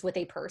interactions with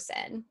a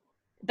person,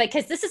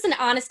 because this is an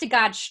honest to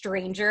God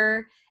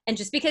stranger. And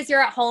just because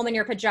you're at home in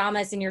your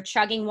pajamas and you're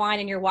chugging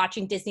wine and you're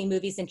watching Disney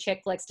movies and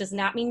chick flicks does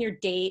not mean your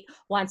date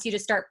wants you to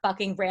start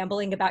fucking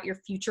rambling about your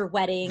future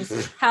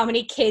weddings, how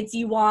many kids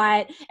you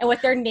want, and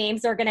what their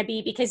names are going to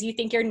be, because you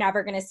think you're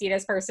never going to see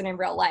this person in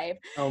real life.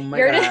 Oh my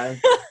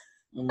God.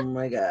 Oh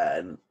my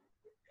God.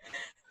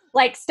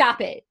 Like,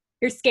 stop it.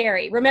 You're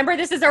scary. Remember,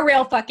 this is a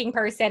real fucking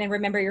person, and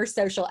remember your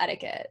social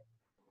etiquette.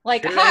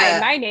 Like, hi,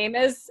 my name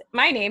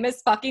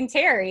is fucking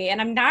Terry,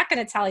 and I'm not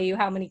going to tell you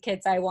how many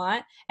kids I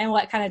want and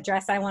what kind of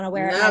dress I want to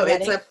wear. No,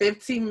 it's a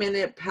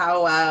 15-minute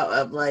powwow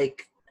of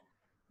like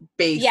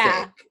basic.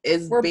 Yeah,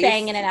 we're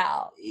banging it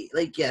out.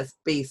 Like, yes,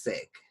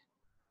 basic.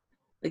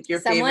 Like your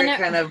favorite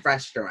kind of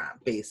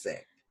restaurant,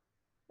 basic.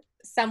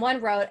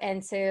 Someone wrote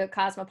into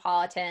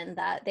Cosmopolitan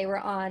that they were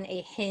on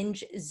a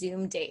Hinge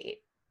Zoom date,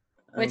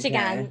 which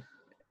again,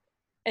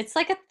 it's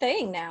like a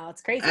thing now.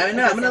 It's crazy. I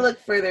know. I'm going to look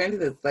further into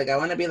this. Like, I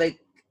want to be like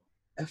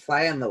a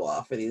fly on the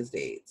wall for these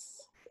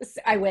dates.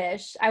 I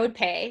wish. I would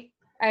pay.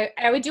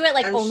 I would do it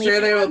like I'm sure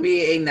there will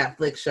be a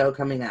Netflix show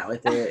coming out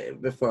with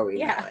it before we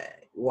know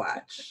it.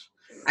 Watch.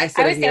 I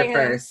said it here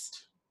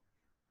first.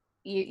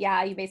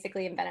 You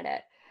basically invented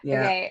it.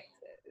 Yeah. Okay.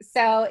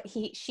 So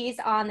she's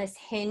on this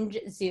Hinge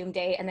Zoom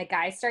date, and the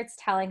guy starts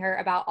telling her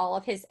about all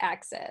of his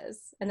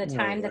exes and the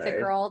time that the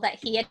girl that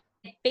he had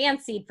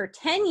fancied for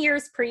 10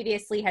 years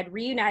previously had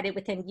reunited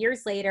with him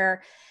years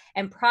later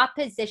and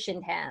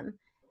propositioned him.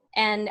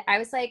 And I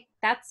was like,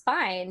 that's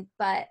fine,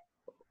 but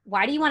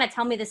why do you want to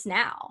tell me this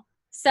now?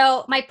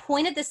 So my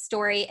point of this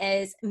story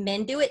is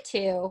men do it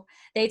too.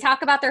 They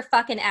talk about their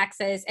fucking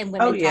exes, and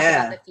women talk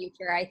about the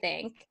future, I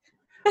think.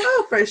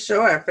 Oh, for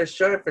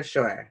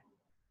sure.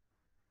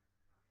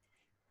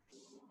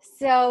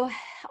 So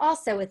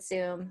also with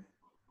Zoom,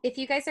 if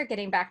you guys are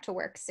getting back to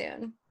work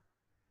soon,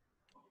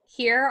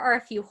 here are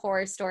a few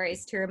horror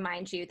stories to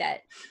remind you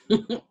that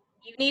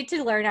you need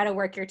to learn how to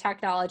work your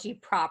technology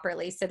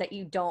properly so that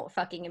you don't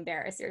fucking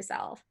embarrass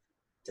yourself.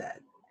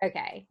 Dead.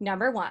 Okay,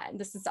 number 1.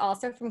 This is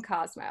also from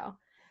Cosmo.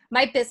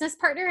 My business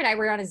partner and I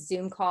were on a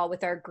Zoom call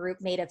with our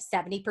group made of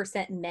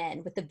 70%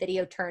 men with the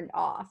video turned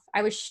off.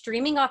 I was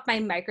streaming off my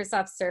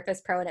Microsoft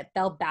Surface Pro and it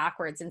fell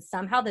backwards, and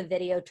somehow the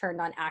video turned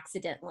on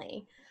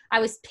accidentally. I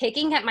was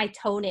picking at my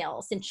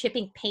toenails and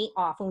chipping paint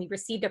off when we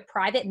received a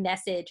private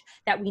message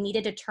that we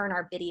needed to turn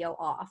our video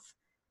off.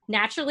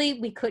 Naturally,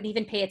 we couldn't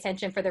even pay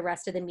attention for the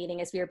rest of the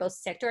meeting as we were both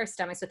sick to our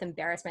stomachs with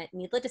embarrassment.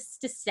 Needless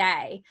to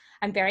say,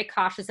 I'm very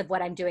cautious of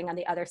what I'm doing on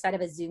the other side of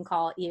a Zoom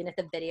call. Even if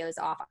the video is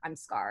off, I'm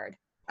scarred.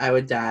 I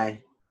would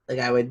die. Like,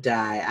 I would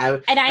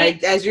die.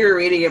 As you were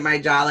reading it, my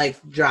jaw like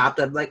dropped.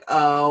 I'm like,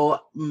 oh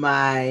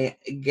my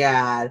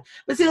God.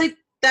 But see, like,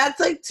 that's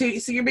like so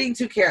you're being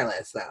too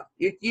careless though.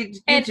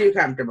 You're too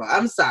comfortable.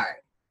 I'm sorry.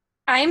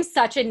 I'm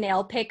such a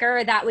nail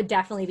picker. That would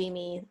definitely be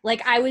me.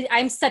 Like,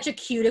 I'm such a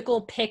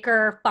cuticle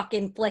picker,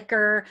 fucking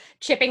flicker,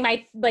 chipping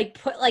my,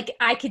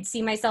 I could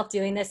see myself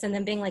doing this and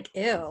then being like,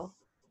 ew.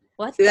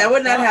 What? See, that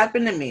would not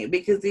happen to me,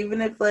 because even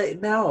if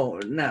no.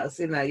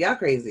 See, now y'all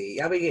crazy.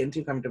 Y'all be getting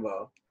too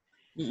comfortable.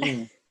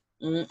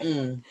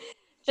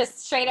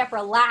 Just straight up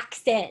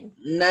relaxing.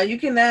 No, you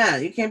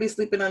cannot. You can't be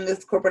sleeping on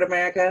this corporate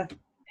America.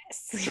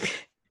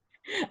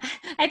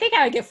 I think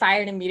I would get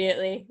fired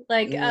immediately.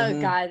 Like,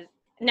 oh God.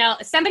 No,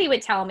 somebody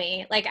would tell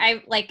me.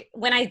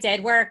 When I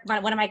did work,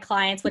 one of my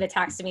clients would have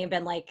texted me and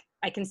been like,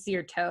 I can see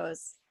your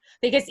toes.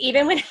 Because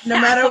even when no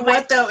matter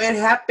what though, it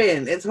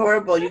happened. It's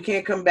horrible. You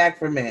can't come back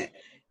from it.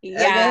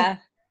 Yeah.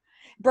 Okay.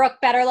 Brooke,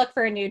 better look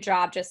for a new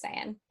job, just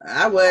saying.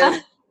 I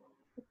would.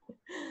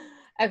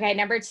 Okay,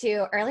 number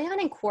 2. Early on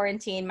in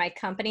quarantine, my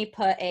company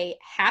put a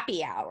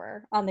happy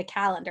hour on the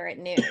calendar at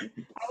noon.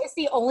 I was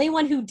the only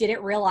one who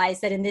didn't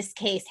realize that in this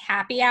case,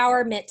 happy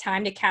hour meant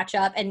time to catch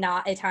up and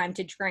not a time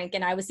to drink.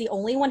 And I was the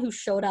only one who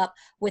showed up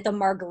with a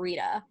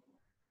margarita.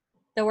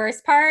 The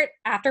worst part,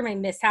 after my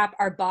mishap,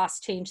 our boss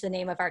changed the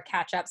name of our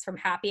catch-ups from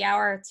happy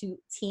hour to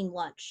team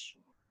lunch.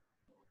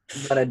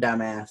 What a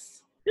dumbass.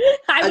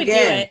 I would do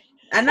it.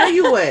 I know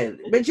you would,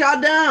 but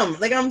y'all dumb.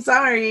 Like, I'm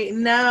sorry.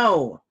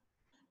 No.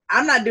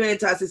 I'm not doing it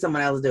till I see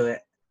someone else do it.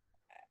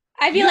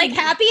 I'd be like,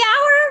 happy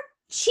hour?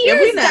 Cheers,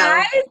 we know.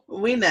 guys.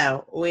 We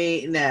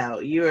know.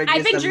 You are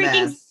just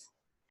mess.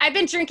 I've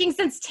been drinking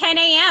since 10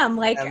 a.m.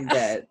 Like, I'm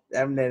dead.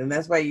 And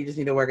that's why you just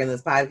need to work on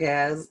this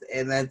podcast.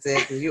 And that's it.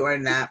 Because you are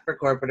not for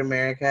corporate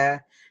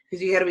America.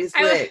 Because you got to be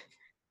slick.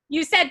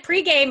 You said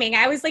pre-gaming.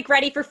 I was like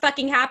ready for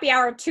fucking happy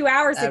hour 2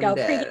 hours ago.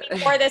 Pre-gaming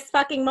for this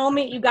fucking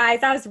moment, you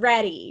guys. I was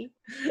ready.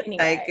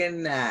 Anyway.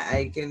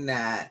 I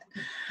cannot.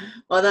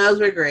 Well, those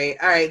were great.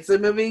 All right. So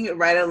moving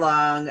right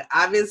along.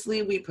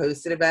 Obviously, we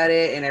posted about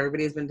it and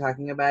everybody's been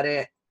talking about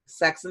it.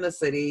 Sex and the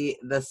City,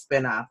 the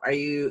spinoff. Are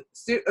you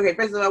okay?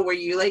 First of all, were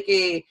you like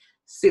a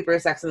super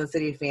Sex and the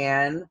City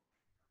fan?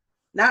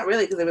 Not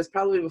really, because it was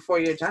probably before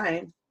your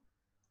time.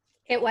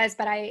 It was,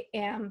 but I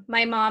am.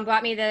 My mom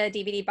bought me the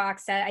DVD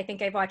box set. I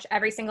think I've watched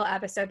every single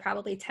episode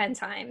probably 10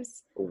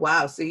 times.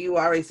 Wow, so you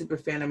are a super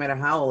fan no matter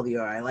how old you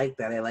are. I like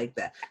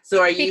that.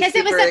 So are you Because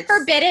it was a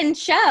forbidden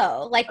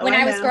show. Like when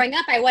I was growing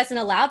up, I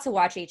wasn't allowed to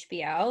watch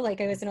HBO. Like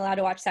I wasn't allowed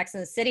to watch Sex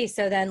and the City.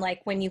 So then like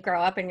when you grow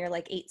up and you're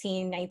like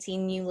 18,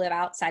 19, you live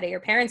outside of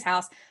your parents'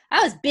 house,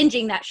 I was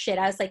binging that shit.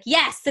 I was like,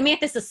 yes,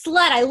 Samantha's a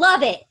slut. I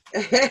love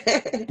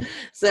it.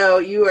 So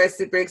you are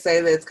super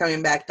excited that it's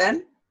coming back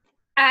then?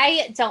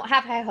 I don't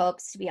have high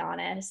hopes, to be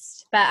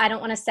honest, but I don't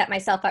want to set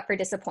myself up for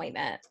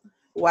disappointment.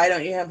 Why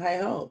don't you have high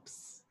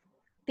hopes?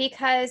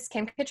 Because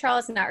Kim Cattrall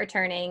is not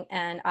returning,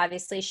 and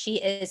obviously she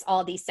is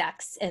all the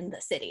sex in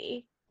the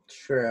city.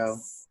 True.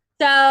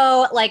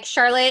 So, like,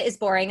 Charlotte is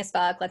boring as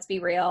fuck, let's be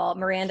real.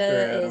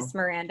 Miranda is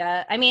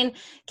Miranda. I mean,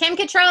 Kim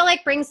Cattrall,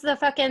 like, brings the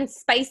fucking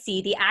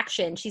spicy, the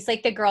action. She's,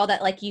 like, the girl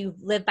that, like, you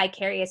live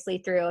vicariously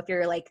through if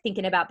you're, like,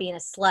 thinking about being a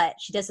slut.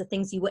 She does the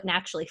things you wouldn't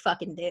actually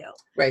fucking do.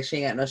 Right, she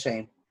ain't got no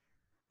shame.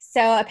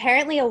 So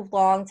apparently a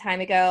long time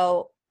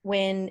ago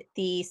when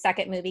the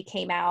second movie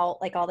came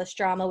out, like all this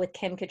drama with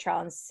Kim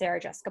Cattrall and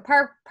Sarah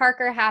Jessica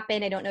Parker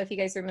happened. I don't know if you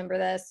guys remember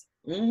this.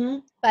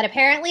 Mm-hmm. But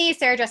apparently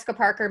Sarah Jessica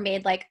Parker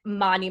made like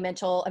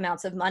monumental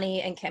amounts of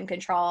money and Kim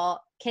Cattrall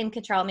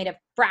made a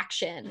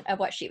fraction of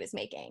what she was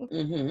making.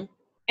 Mm-hmm.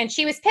 And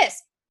she was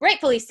pissed.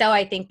 Rightfully so,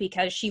 I think,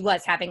 because she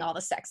was having all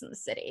the Sex in the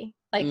City.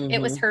 Like it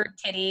was her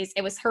titties.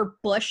 It was her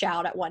bush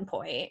out at one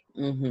point.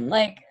 Mm-hmm.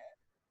 Like,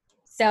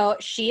 so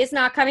she is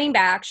not coming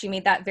back. She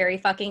made that very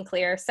fucking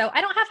clear. So I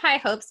don't have high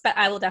hopes, but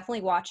I will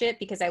definitely watch it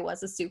because I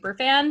was a super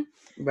fan.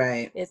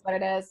 Right. Is what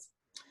it is.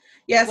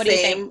 Yeah, what same.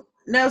 Do you think?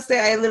 No,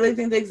 I literally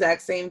think the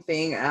exact same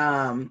thing.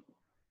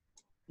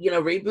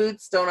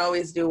 Reboots don't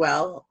always do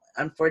well.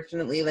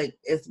 Unfortunately, like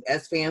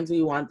as fans,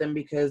 we want them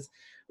because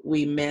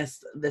we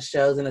miss the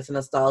shows and it's a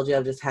nostalgia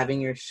of just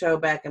having your show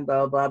back and blah,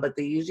 blah, blah. But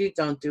they usually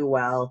don't do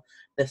well.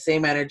 The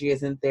same energy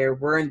isn't there.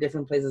 We're in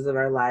different places of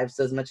our lives.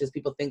 So as much as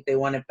people think they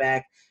want it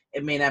back,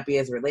 it may not be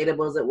as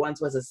relatable as it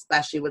once was,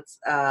 especially with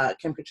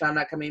Kim Cattrall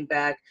not coming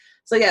back.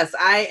 So yes,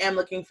 I am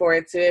looking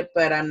forward to it,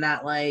 but I'm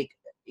not like,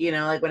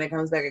 like when it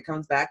comes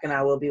back and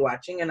I will be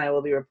watching and I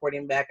will be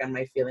reporting back on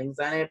my feelings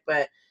on it.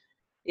 But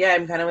yeah,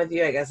 I'm kind of with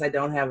you. I guess I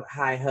don't have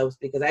high hopes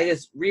because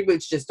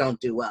reboots just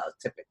don't do well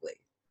typically.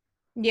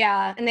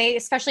 Yeah. And they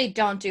especially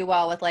don't do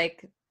well with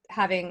like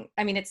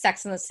it's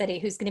Sex in the City.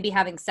 Who's going to be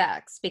having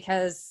sex?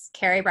 Because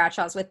Carrie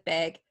Bradshaw's with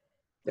Big.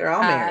 They're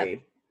all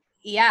married.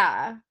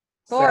 Yeah.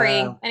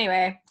 Boring. So,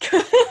 anyway.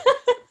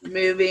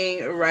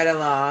 Moving right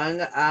along.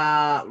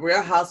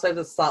 Real Housewives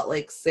of Salt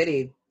Lake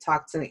City.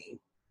 Talk to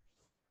me.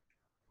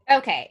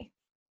 Okay.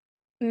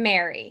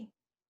 Mary.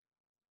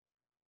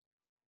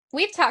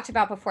 We've talked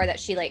about before that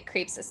she like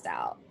creeps us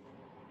out.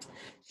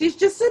 She's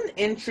just an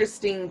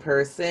interesting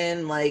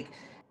person. Like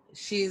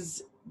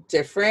she's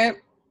different.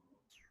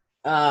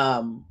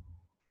 I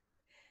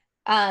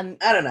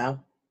don't know.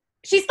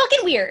 She's fucking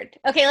weird.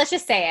 Okay, let's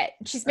just say it.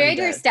 She's married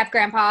to her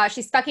step-grandpa.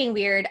 She's fucking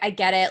weird. I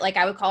get it. Like,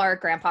 I would call her a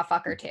grandpa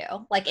fucker,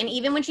 too. Like, and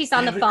even when she's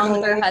on the phone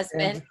with her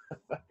husband,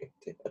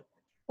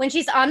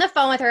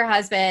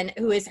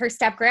 who is her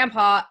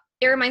step-grandpa,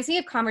 it reminds me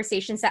of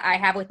conversations that I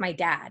have with my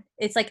dad.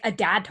 It's like a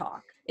dad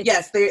talk.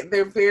 Yes,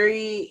 they're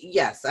very,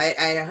 yes, I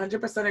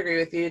 100% agree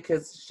with you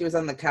because she was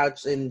on the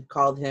couch and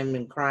called him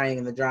and crying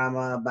in the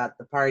drama about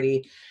the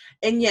party.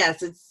 And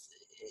yes,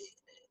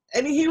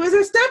 he was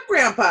her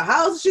step-grandpa.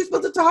 How is she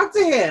supposed to talk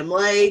to him?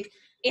 Like,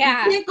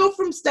 yeah. You can't go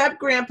from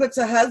step-grandpa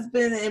to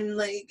husband and,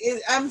 like,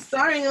 I'm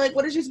sorry, like,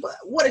 what is she supposed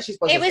to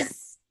say?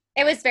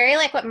 It was very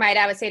like what my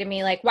dad would say to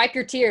me, like, wipe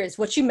your tears.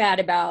 What you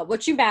mad about?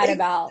 What you mad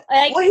about?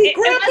 Like, well, he's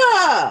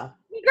grandpa.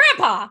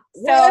 Grandpa.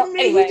 So, well,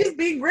 anyway. He just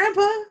being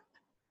grandpa.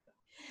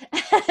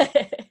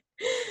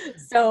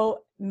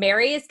 So,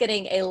 Mary is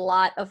getting a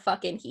lot of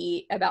fucking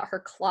heat about her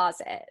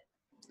closet.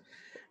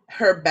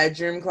 Her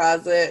bedroom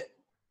closet.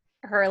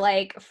 Her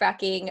like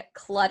fucking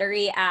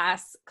cluttery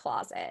ass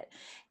closet.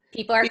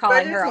 People are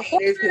calling her a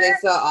haters because they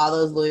saw all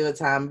those Louis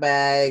Vuitton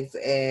bags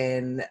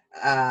and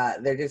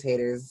they're just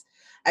haters.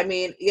 I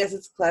mean, yes,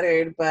 it's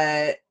cluttered,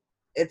 but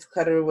it's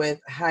cluttered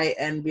with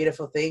high-end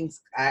beautiful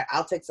things.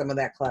 I'll take some of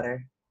that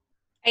clutter.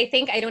 I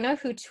don't know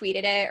who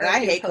tweeted it or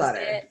I who hate posted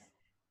clutter. it.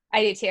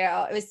 I do too.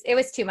 It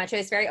was too much. It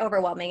was very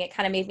overwhelming. It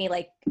kind of made me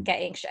like get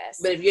anxious.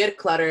 But if you had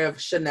clutter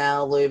of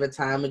Chanel, Louis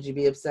Vuitton, would you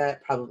be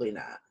upset? Probably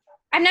not.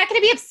 I'm not going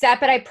to be upset,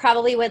 but I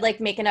probably would like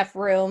make enough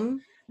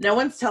room. No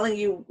one's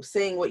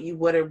saying what you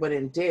would or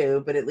wouldn't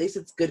do, but at least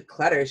it's good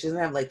clutter. She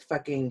doesn't have like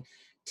fucking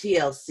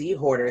TLC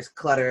hoarders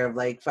clutter of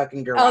like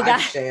fucking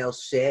garage sale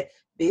shit.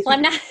 These well,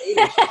 I'm not. She's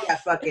got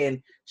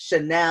fucking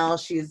Chanel.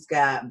 She's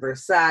got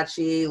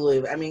Versace,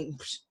 Louis. I mean,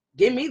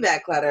 give me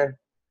that clutter.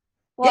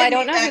 Well, Give I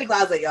don't me know that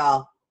closet,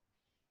 y'all.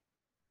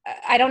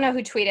 I don't know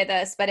who tweeted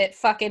this, but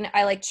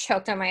I like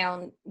choked on my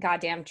own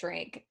goddamn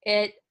drink.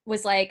 It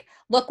was like,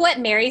 look what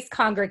Mary's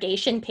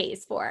congregation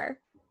pays for.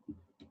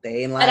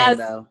 They ain't lying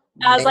though.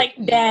 I was like,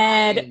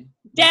 dead.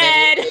 They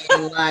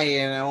ain't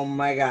lying. Oh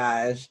my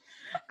gosh.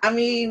 I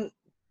mean,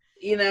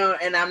 you know,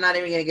 and I'm not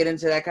even going to get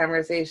into that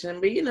conversation,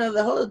 but you know,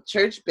 the whole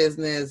church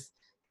business,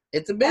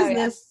 it's a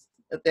business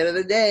at the end of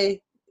the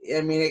day.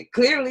 I mean, it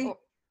clearly.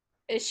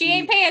 She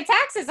ain't paying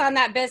taxes on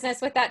that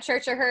business with that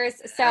church of hers.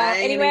 So I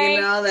ain't anyway,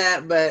 even know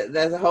that, but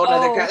that's a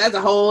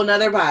whole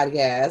nother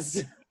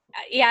podcast.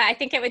 Yeah, I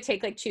think it would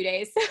take like 2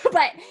 days.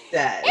 But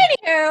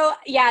anywho,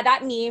 yeah,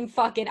 that meme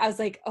fucking, I was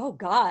like, oh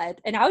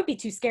God. And I would be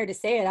too scared to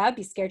say it. I would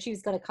be scared she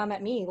was going to come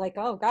at me like,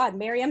 oh God,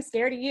 Mary, I'm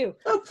scared of you.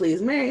 Oh,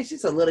 please, Mary,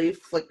 she's a little, you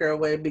flicker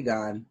away, be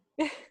gone.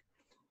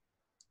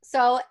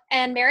 So,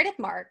 and Meredith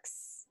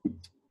Marks.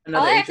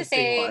 Another all I have to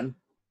say one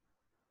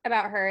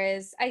about her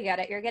is, I get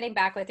it. You're getting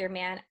back with your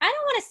man. I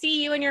don't want to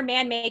see you and your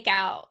man make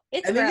out.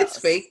 I think it's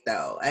fake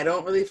though. I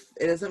don't really,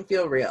 it doesn't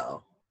feel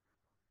real.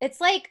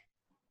 It's like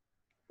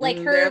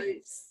her,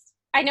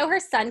 I know her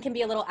son can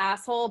be a little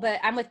asshole, but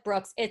I'm with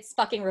Brooks. It's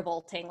fucking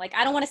revolting. Like,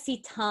 I don't want to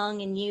see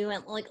tongue and you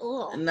and like,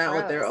 oh, not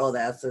with their old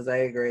asses. I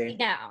agree.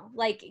 No,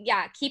 like,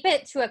 yeah, keep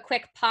it to a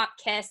quick pop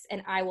kiss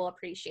and I will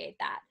appreciate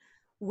that.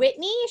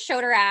 Whitney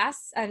showed her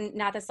ass, and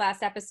not this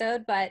last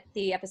episode, but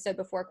the episode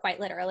before,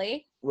 quite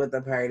literally. With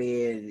the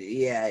party,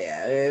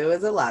 yeah. It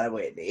was a lot of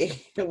Whitney.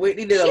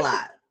 Whitney did a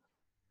lot.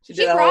 She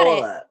did a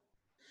whole lot.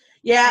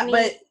 Yeah,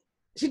 but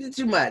she did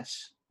too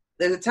much.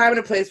 There's a time and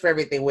a place for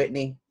everything,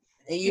 Whitney.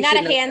 And you not a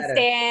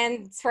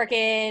handstand,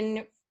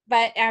 twerking,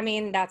 but I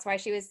mean, that's why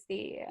she was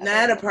not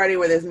at a party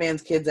where this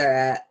man's kids are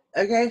at.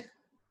 Okay?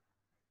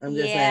 I'm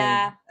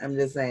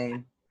just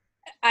saying.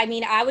 I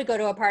mean, I would go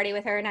to a party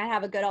with her and I'd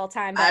have a good old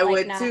time. I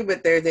would too,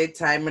 but there's a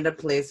time and a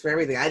place for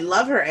everything. I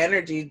love her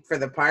energy for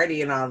the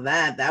party and all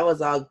that. That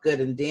was all good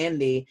and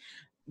dandy.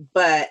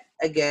 But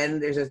again,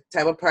 there's a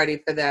type of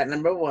party for that,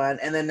 number one.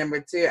 And then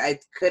number two, I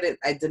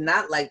did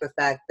not like the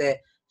fact that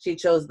she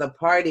chose the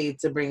party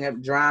to bring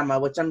up drama,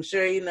 which I'm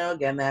sure, you know,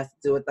 again, that has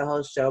to do with the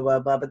whole show, blah,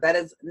 blah. But that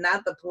is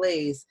not the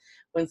place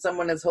when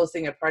someone is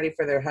hosting a party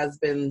for their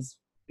husband's,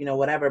 you know,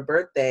 whatever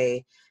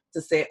birthday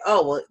to say,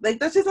 oh, well, like,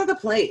 that's just not the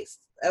place.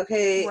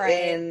 Okay, right.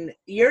 And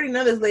you already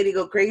know this lady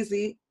go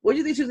crazy. What do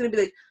you think she was gonna be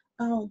like?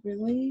 Oh,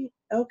 really?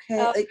 Okay,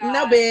 God.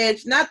 No,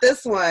 bitch, not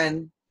this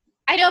one.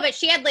 I know, but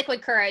she had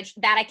liquid courage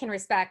that I can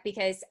respect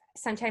because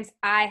sometimes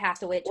I have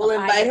to wait. Well,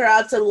 invite her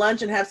out to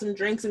lunch and have some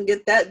drinks and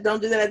get that.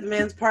 Don't do that at the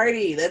man's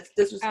party. That's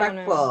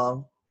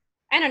disrespectful.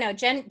 I don't know.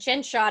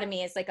 Jen Shaw to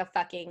me is like a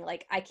fucking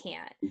like I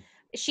can't.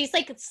 She's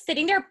like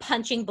sitting there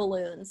punching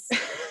balloons.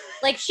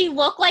 Like she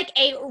looked like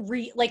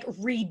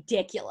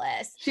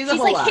ridiculous. She's a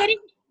whole lot.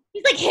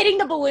 He's like hitting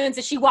the balloons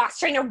as she walks,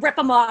 trying to rip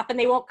them off, and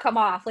they won't come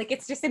off. Like,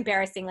 it's just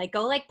embarrassing. Like,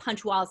 go like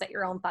punch walls at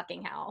your own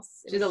fucking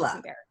house. She's a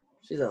lot.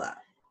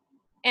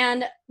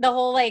 And the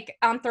whole like,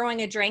 I'm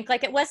throwing a drink.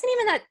 Like, it wasn't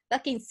even that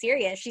fucking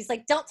serious. She's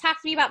like, don't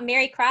talk to me about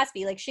Mary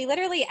Crosby. Like, she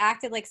literally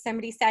acted like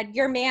somebody said,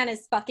 your man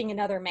is fucking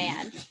another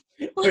man.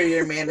 Or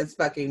your man is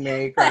fucking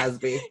Mary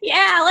Crosby.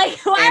 Yeah, like,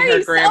 why are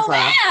you so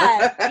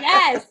mad?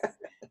 Yes.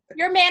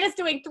 Your man is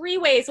doing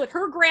 3-ways with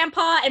her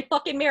grandpa and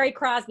fucking Mary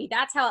Crosby.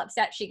 That's how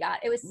upset she got.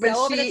 It was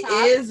so over the top.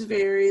 But she is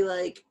very,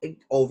 like,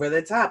 over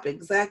the top.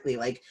 Exactly.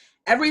 Like,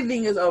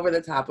 everything is over the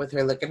top with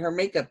her. Look at her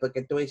makeup. Look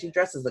at the way she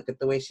dresses. Look at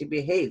the way she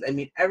behaves. I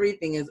mean,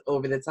 everything is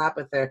over the top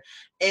with her.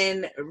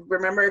 And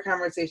remember a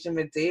conversation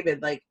with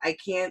David. Like, I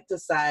can't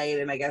decide,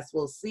 and I guess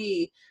we'll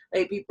see.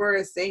 Like, people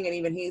are saying, and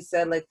even he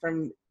said, like,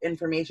 from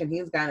information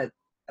he's gotten,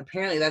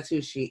 apparently that's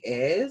who she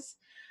is.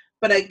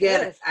 But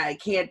again, yes. I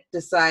can't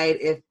decide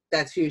if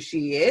that's who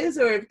she is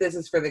or if this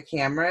is for the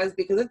cameras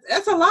because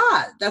that's a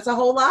lot. That's a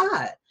whole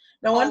lot.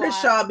 No wonder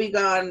Shaw be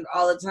gone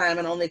all the time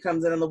and only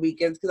comes in on the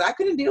weekends because I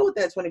couldn't deal with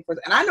that 24.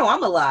 And I know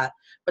I'm a lot,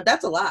 but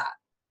that's a lot.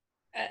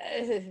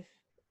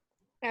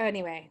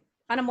 Anyway,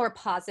 on a more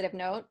positive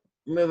note.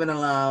 Moving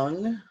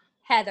along.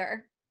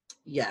 Heather.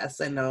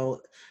 Yes, I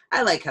know.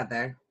 I like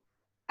Heather.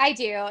 I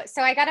do.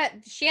 So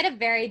she had a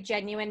very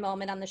genuine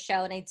moment on the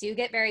show, and I do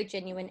get very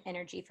genuine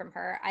energy from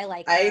her. I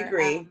like her. I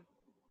agree.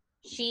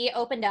 She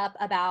opened up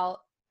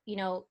about, you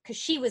know, because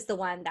she was the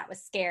one that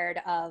was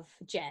scared of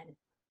Jen.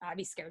 I'd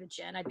be scared of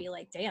Jen. I'd be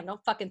like, damn,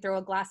 don't fucking throw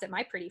a glass at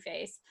my pretty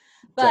face.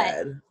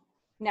 But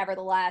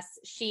nevertheless,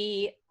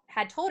 she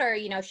had told her,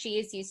 you know, she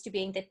is used to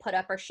being the put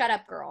up or shut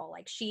up girl.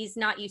 Like, she's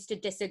not used to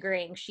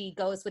disagreeing. She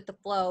goes with the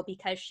flow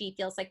because she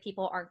feels like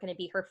people aren't going to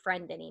be her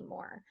friend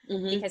anymore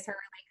because her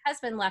like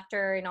husband left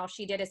her and all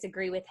she did is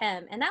agree with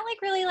him. And that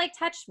like really like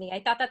touched me.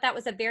 I thought that that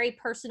was a very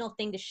personal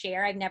thing to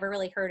share. I've never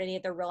really heard any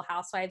of the Real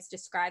Housewives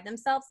describe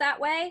themselves that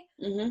way.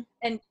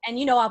 And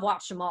you know, I've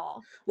watched them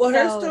all. Well,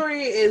 her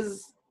story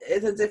is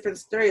a different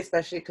story,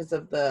 especially because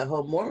of the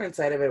whole Mormon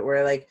side of it,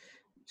 where like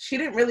she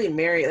didn't really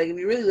marry. Like, if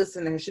you really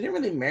listen to her, she didn't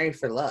really marry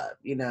for love.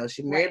 You know,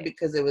 she married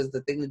because it was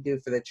the thing to do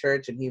for the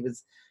church, and he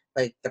was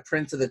like the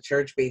prince of the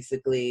church,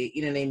 basically.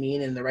 You know what I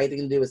mean? And the right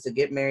thing to do was to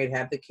get married,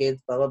 have the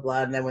kids, blah blah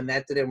blah. And then when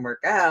that didn't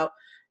work out,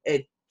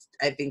 I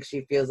think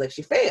she feels like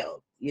she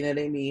failed. You know what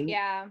I mean?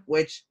 Yeah.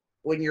 Which,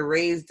 when you're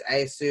raised, I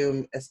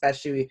assume,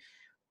 especially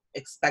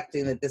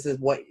expecting that this is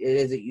what it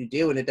is that you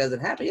do, and it doesn't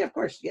happen, yeah, of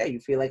course, yeah, you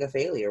feel like a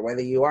failure,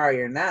 whether you are or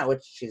you're not,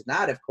 which she's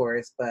not, of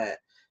course, but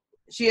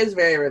she is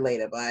very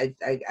relatable.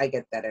 I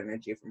get that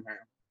energy from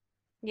her.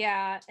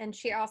 Yeah, and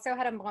she also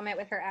had a moment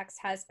with her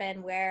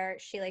ex-husband where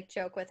she like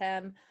joked with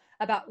him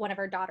about one of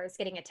her daughters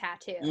getting a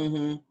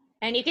tattoo.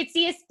 And you could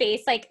see his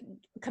face like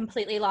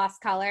completely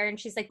lost color, and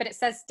she's like, but it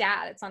says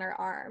dad, it's on her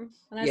arm.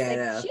 And I was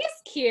like,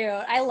 she's cute.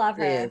 I love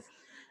her.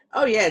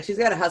 Oh yeah, she's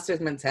got a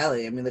hustler's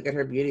mentality. I mean, look at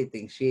her beauty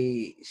thing.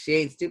 She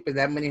ain't stupid.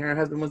 That money her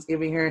husband was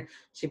giving her,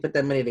 she put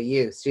that money to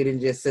use. She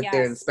didn't just sit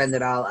there and spend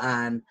it all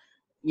on,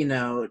 you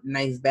know,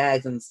 nice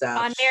bags and stuff.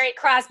 On Mary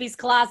Crosby's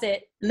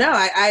closet. No,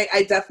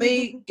 I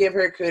definitely give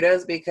her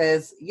kudos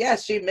because,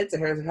 yes, she admits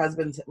that her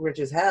husband's rich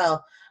as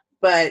hell,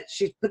 but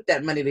she put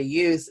that money to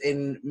use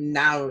and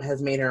now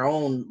has made her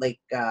own, like,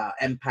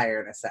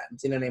 empire in a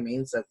sense. You know what I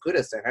mean? So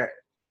kudos to her.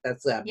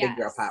 That's big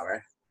girl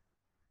power.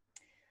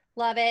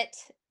 Love it.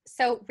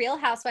 So, Real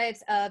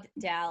Housewives of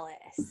Dallas.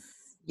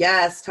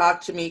 Yes,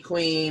 talk to me,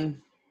 queen.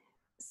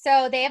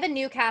 So, they have a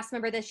new cast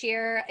member this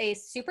year, a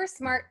super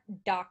smart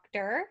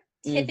doctor,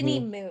 Tiffany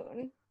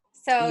Moon.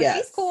 So,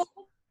 she's cool.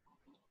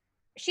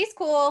 She's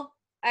cool.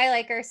 I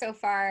like her so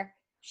far.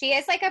 She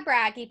is like a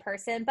braggy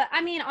person, but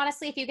I mean,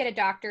 honestly, if you get a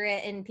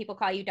doctorate and people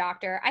call you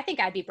doctor, I think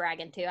I'd be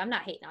bragging too. I'm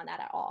not hating on that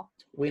at all.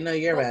 We know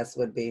your ass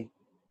would be.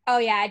 Oh,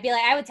 yeah. I'd be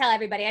like, I would tell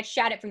everybody. I'd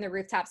shout it from the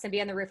rooftops and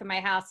be on the roof of my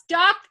house.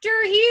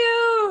 Dr.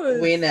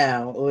 Hughes! We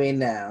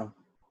know.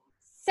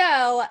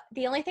 So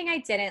the only thing I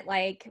didn't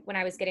like when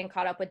I was getting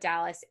caught up with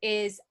Dallas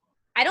is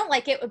I don't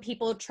like it when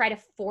people try to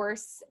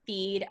force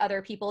feed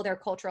other people their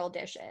cultural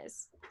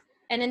dishes.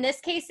 And in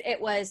this case, it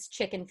was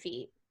chicken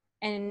feet.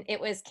 And it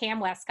was Cam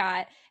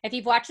Westcott. If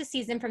you've watched the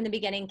season from the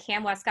beginning,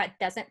 Cam Westcott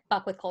doesn't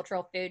fuck with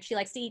cultural food. She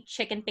likes to eat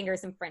chicken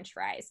fingers and french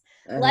fries.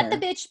 Let the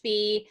bitch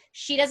be.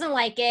 She doesn't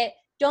like it.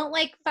 Don't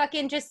like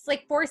fucking just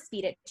like force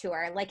feed it to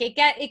her. Like it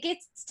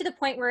gets to the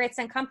point where it's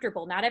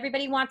uncomfortable. Not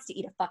everybody wants to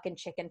eat a fucking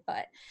chicken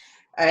foot.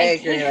 I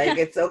agree. Like,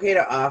 it's okay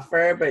to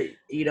offer, but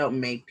you don't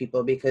make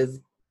people, because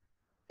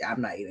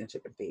I'm not eating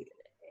chicken feet.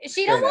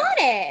 She don't want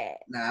it.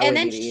 No, I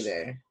wouldn't eat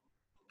either.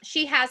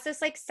 She has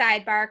this like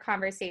sidebar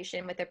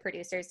conversation with the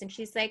producers, and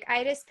she's like,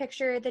 I just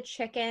picture the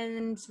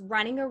chickens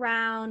running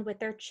around with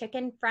their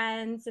chicken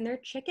friends and their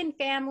chicken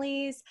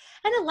families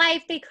and a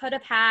life they could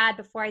have had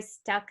before I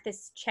stuck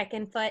this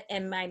chicken foot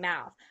in my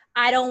mouth.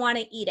 I don't want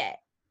to eat it.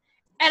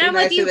 And I'm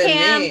with you,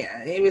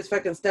 Cam. He was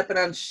fucking stepping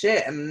on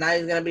shit, and now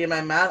he's gonna be in my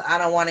mouth. I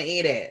don't want to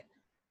eat it.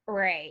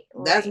 Right.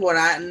 That's what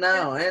I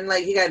know. And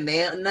like, he got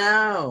nailed.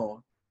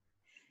 No.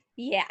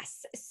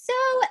 Yes. So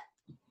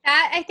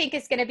that, I think,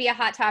 is going to be a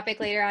hot topic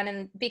later on,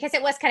 and because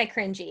it was kind of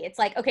cringy. It's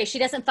like, okay, she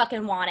doesn't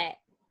fucking want it.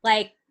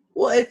 Like,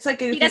 well, it's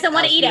like he doesn't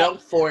want to eat it. You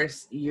don't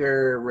force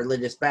your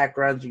religious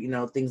background, you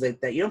know, things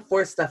like that. You don't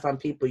force stuff on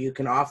people. You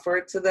can offer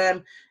it to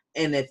them,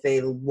 and if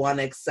they want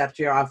to accept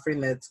your offering,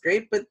 that's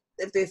great. But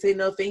if they say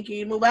no, thank you,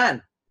 you move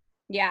on.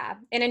 Yeah,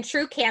 and in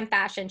true Cam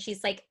fashion,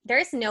 she's like,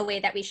 "There's no way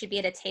that we should be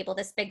at a table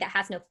this big that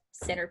has no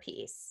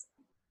centerpiece."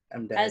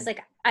 I'm dead. I was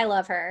like, I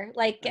love her.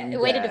 Like,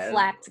 way to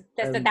deflect.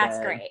 That's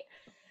great.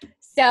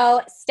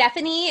 So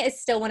Stephanie is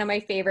still one of my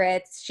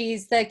favorites.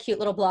 She's the cute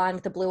little blonde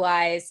with the blue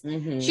eyes.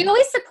 She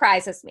always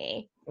surprises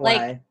me. Why?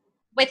 Like,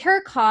 with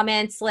her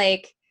comments,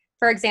 like,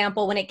 for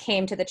example, when it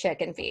came to the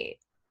chicken feet,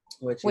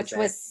 which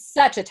was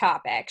such a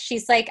topic.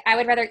 She's like, I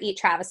would rather eat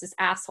Travis's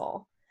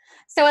asshole.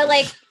 So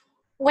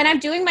when I'm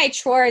doing my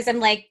chores, I'm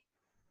like,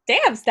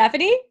 damn,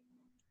 Stephanie,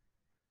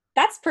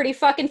 that's pretty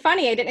fucking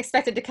funny. I didn't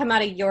expect it to come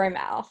out of your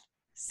mouth.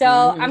 So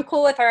I'm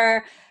cool with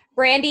her.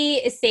 Brandy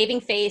is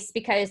saving face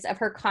because of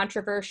her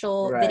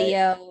controversial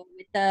video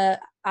with the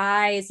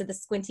eyes, or the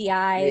squinty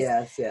eyes.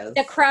 Yes.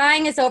 The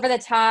crying is over the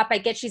top. I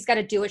get she's got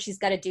to do what she's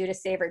got to do to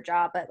save her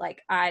job, but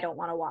like, I don't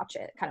want to watch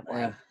it. Kind of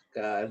boring.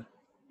 God.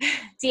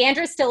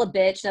 Deandra's still a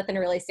bitch. Nothing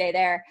to really say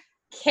there.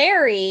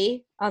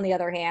 Carrie, on the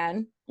other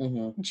hand,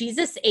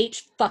 Jesus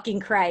H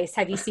fucking Christ.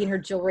 Have you seen her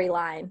jewelry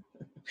line?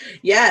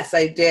 Yes,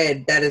 I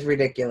did. That is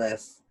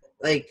ridiculous.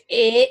 Like,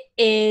 it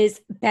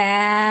is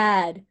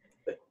bad.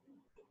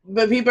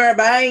 But people are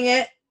buying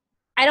it.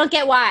 I don't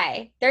get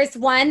why. There's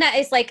one that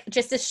is like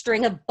just a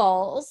string of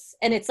balls,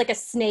 and it's like a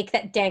snake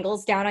that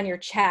dangles down on your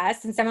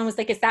chest. And someone was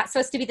like, is that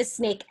supposed to be the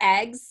snake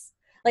eggs?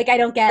 Like, I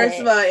don't get it.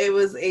 First of all, it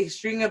was a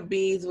string of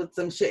beads with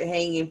some shit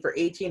hanging for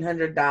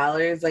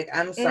 $1,800. Like,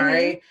 I'm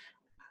sorry.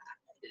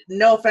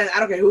 No offense. I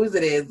don't care whose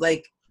it is.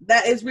 Like,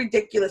 that is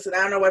ridiculous, and I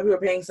don't know why people are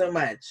paying so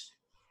much.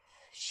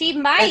 She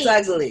might. It's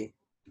ugly.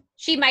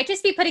 She might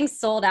just be putting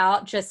sold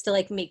out just to,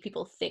 like, make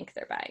people think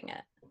they're buying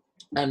it.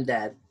 I'm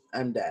dead.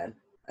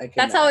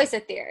 That's always a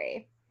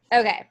theory.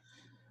 Okay.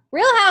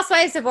 Real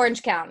Housewives of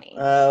Orange County.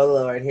 Oh,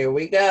 Lord. Here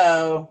we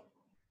go.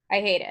 I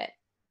hate it.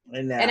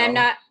 I know. And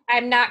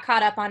I'm not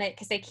caught up on it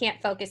because I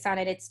can't focus on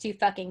it. It's too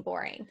fucking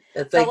boring.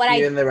 That's like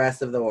you and the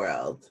rest of the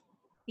world.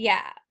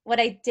 Yeah. What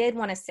I did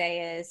want to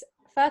say is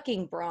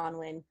fucking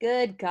Bronwyn.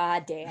 Good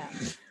goddamn.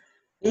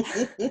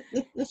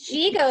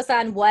 She goes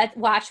on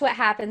Watch What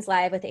Happens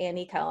Live with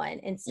Andy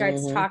Cohen and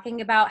starts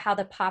talking about how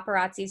the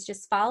paparazzi's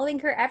just following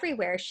her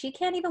everywhere. She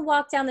can't even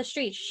walk down the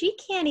street. She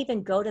can't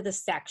even go to the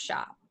sex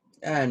shop.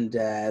 I'm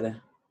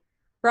dead.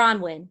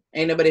 Bronwyn.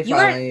 Ain't nobody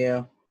following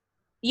you.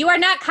 You are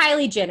not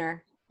Kylie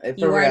Jenner.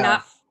 You are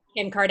not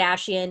Kim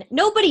Kardashian.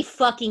 Nobody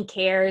fucking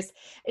cares.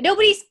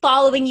 Nobody's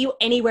following you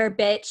anywhere,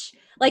 bitch.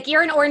 Like,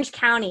 you're in Orange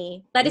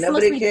County. That is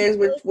nobody cares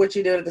what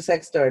you do at the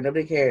sex store.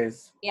 Nobody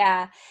cares.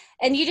 Yeah.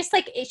 And you just,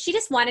 like, she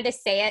just wanted to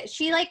say it.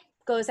 She, like,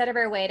 goes out of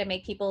her way to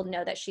make people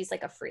know that she's,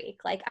 like, a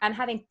freak. Like, I'm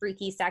having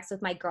freaky sex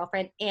with my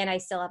girlfriend and I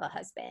still have a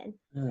husband.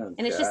 Oh,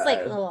 and it's just like,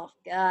 oh,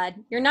 God.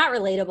 You're not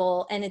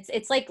relatable. And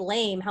it's, like,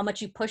 lame how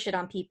much you push it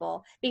on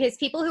people. Because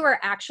people who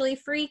are actually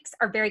freaks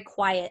are very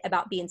quiet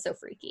about being so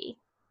freaky.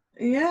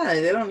 Yeah,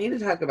 they don't need to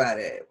talk about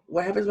it.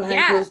 What happens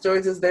behind closed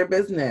doors is their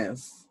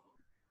business.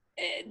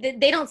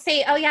 They don't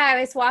say, oh yeah, I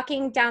was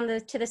walking down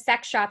to the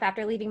sex shop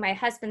after leaving my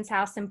husband's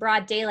house in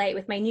broad daylight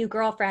with my new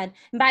girlfriend.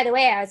 And by the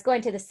way, I was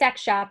going to the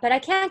sex shop, but I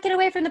can't get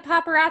away from the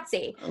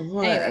paparazzi.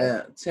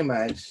 What? Too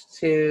much.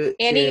 Too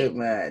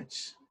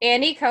much.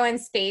 Andy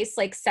Cohen's face,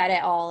 like, said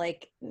it all.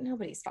 Like,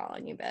 nobody's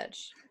following you,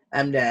 bitch.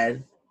 I'm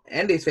dead.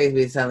 Andy's face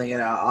be telling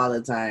it all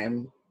the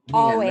time. He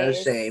Always. got no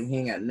shame. He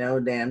ain't got no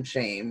damn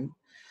shame.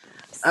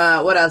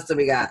 What else do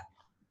we got?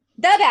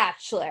 The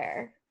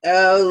Bachelor.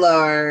 Oh,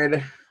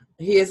 Lord.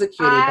 He is a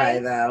cutie pie,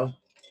 though.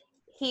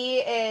 He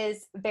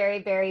is very,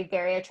 very,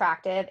 very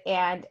attractive.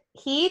 And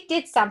he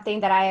did something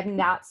that I have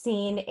not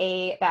seen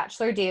a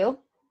Bachelor do.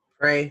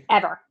 Pray.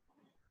 Ever.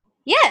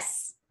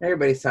 Yes.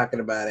 Everybody's talking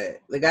about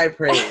it. The guy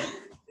prayed.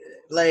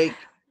 Like.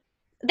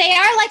 They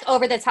are, like,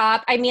 over the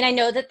top. I mean, I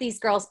know that these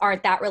girls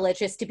aren't that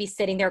religious to be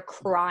sitting there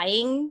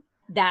crying.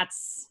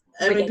 That's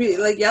ridiculous. I mean,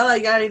 like, y'all,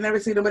 like, I ain't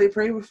never seen nobody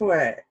pray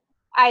before.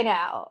 I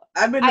know.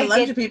 I've been to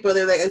lunch with people.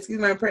 They're like,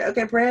 excuse me, I pray.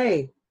 Okay,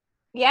 pray.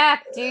 Yeah,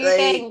 do your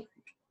thing.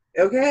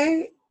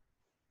 Okay.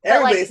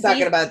 Everybody's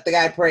talking about the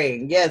guy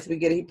praying. Yes, we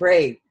get it. He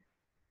prayed.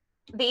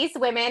 These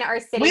women are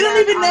sitting. We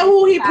don't even know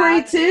who he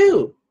prayed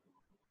to.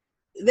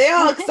 They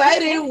all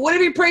excited. What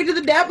if he prayed to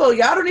the devil?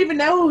 Y'all don't even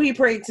know who he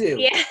prayed to.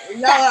 Yeah.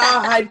 Y'all are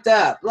all hyped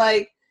up.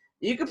 Like,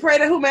 you could pray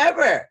to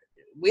whomever.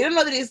 We don't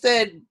know that he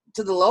said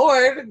to the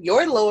Lord,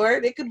 your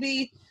Lord. It could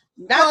be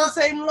not the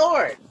same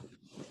Lord.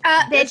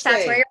 Bitch, that's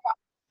where you're wrong.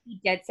 He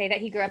did say that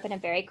he grew up in a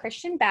very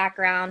Christian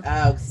background.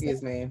 Oh,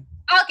 excuse me.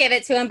 I'll give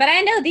it to him, but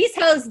I know these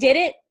hoes did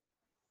it.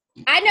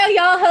 I know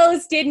y'all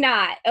hoes did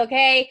not,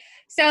 okay?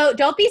 So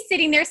don't be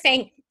sitting there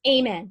saying,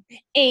 amen,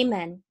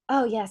 amen.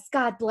 Oh, yes,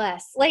 God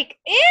bless. Like,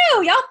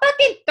 ew, y'all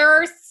fucking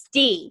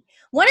thirsty.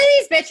 One of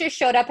these bitches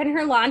showed up in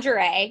her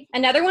lingerie.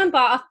 Another one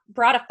brought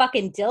a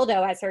fucking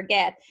dildo as her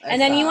gift.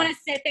 And then you want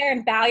to sit there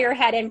and bow your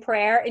head in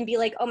prayer and be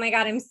like, oh, my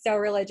God, I'm so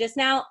religious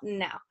now?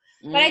 No.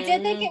 But I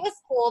did think it was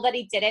cool that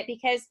he did it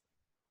because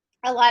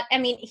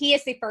he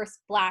is the first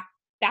Black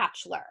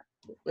Bachelor.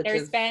 Which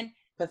There's is been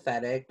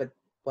pathetic, but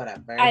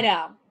whatever. I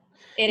know.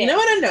 You know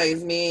what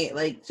annoys me?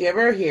 Like, do you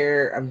ever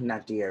hear,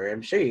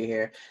 I'm sure you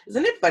hear,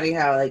 isn't it funny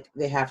how, like,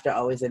 they have to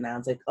always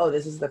announce, like, oh,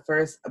 this is the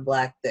first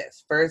Black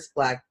this, first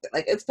Black,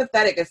 like, it's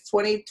pathetic. It's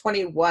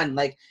 2021.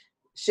 Like,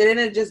 shouldn't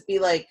it just be,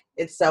 like,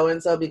 it's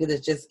so-and-so because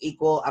it's just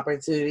equal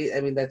opportunity?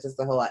 I mean, that's just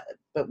the whole,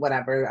 but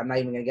whatever. I'm not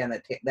even going to get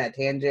on that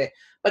tangent.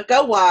 But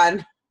go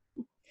on.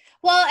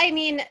 Well, I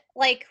mean,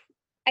 like,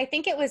 I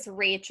think it was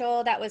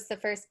Rachel that was the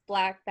first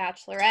Black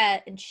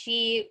Bachelorette, and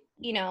she,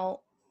 you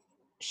know,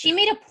 she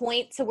made a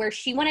point to where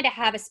she wanted to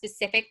have a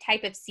specific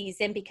type of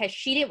season because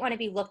she didn't want to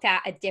be looked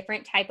at a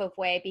different type of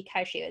way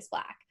because she was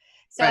Black.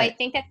 So right. I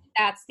think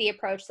that's the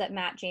approach that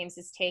Matt James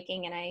is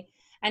taking. And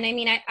I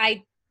mean,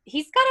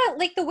 he's got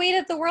like the weight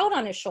of the world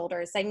on his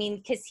shoulders. I mean,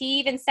 because he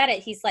even said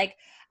it. He's like,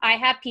 I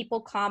have people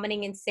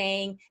commenting and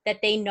saying that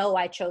they know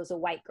I chose a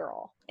white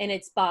girl and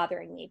it's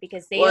bothering me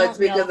because they it's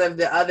because of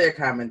the other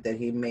comment that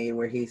he made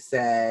where he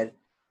said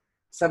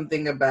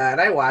something about,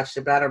 I watched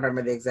it, but I don't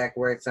remember the exact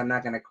words, so I'm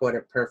not going to quote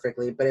it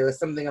perfectly, but it was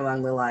something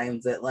along the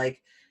lines that,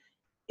 like,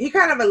 he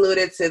kind of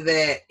alluded to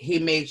that he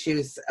may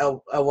choose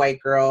a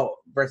white girl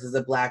versus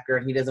a Black girl,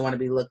 and he doesn't want to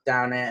be looked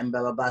down at and blah,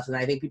 blah, blah. So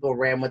I think people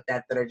ran with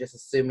that are just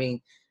assuming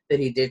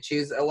that he did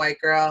choose a white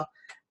girl.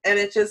 And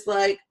it's just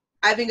like,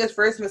 I think his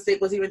first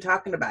mistake was even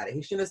talking about it.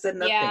 He shouldn't have said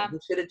nothing. Yeah. He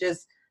should have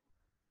just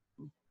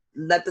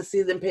let the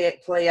season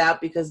play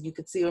out because you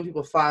could see when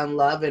people fall in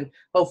love, and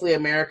hopefully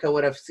America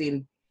would have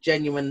seen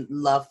genuine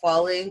love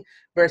falling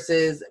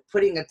versus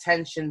putting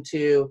attention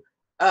to,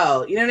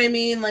 oh, you know what I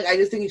mean? Like, I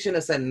just think you shouldn't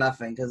have said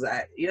nothing because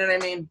you know what I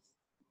mean?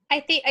 I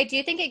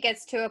do think it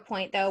gets to a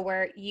point though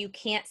where you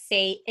can't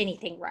say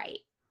anything right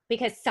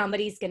because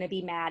somebody's going to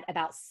be mad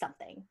about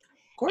something.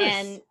 Of course.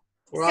 And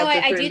we're so all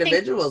different I do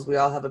individuals. We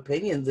all have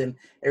opinions, and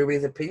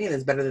everybody's opinion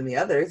is better than the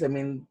others. I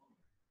mean,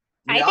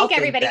 I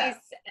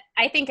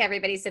think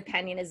everybody's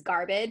opinion is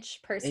garbage,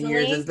 personally.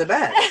 And yours is the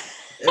best.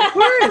 Of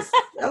course.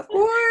 Of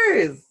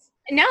course.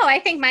 No, I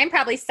think mine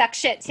probably sucks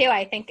shit too.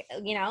 I think,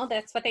 you know,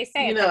 that's what they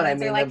say. You know what I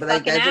mean? Like, but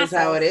like, that's just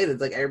how it is.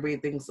 It's like everybody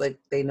thinks like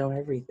they know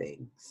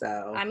everything.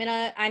 So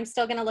I'm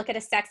still gonna look at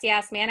a sexy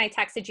ass man. I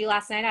texted you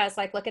last night. I was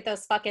like, look at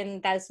those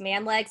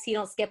man legs. He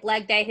don't skip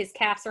leg day. His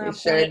calves are on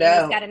sure point.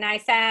 Don't. He's got a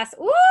nice ass.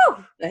 Woo!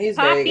 He's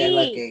Poppy. very good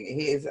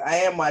looking. I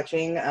am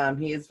watching.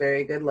 He is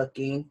very good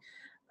looking.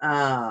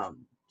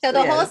 So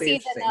the whole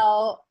season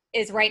though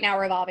is right now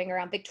revolving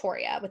around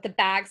Victoria with the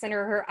bags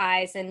under her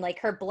eyes and like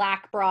her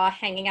black bra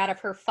hanging out of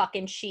her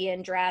fucking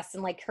Shein dress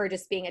and like her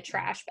just being a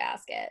trash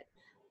basket.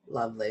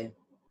 Lovely.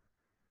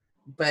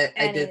 But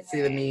anyway. I did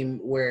see the meme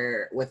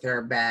where with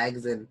her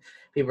bags and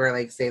people are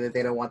like saying that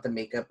they don't want the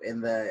makeup in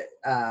the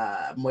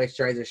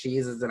moisturizer she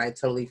uses, and I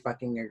totally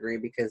fucking agree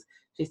because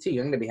she's too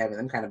young to be having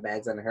them kind of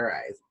bags under her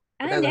eyes.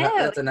 I know.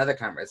 That's another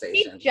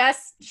conversation.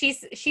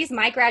 She's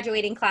my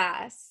graduating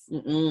class.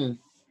 Mm-mm.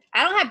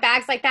 I don't have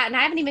bags like that, and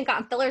I haven't even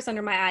gotten fillers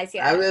under my eyes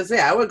yet. I was gonna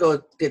say, I would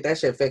go get that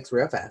shit fixed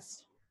real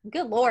fast.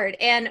 Good Lord.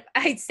 And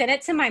I sent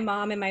it to my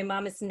mom, and my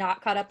mom is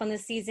not caught up on the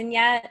season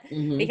yet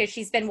because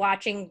she's been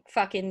watching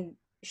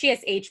she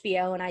has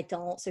HBO and I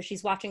don't, so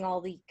she's watching all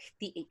the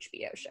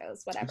HBO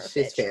shows, whatever.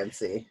 She's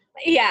fancy.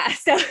 Yeah,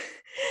 so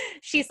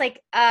she's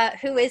like,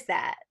 who is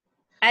that?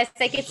 I was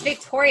like, it's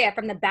Victoria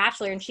from The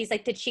Bachelor, and she's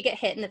like, did she get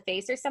hit in the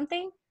face or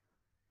something?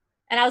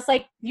 And I was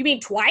like, you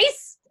mean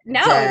twice?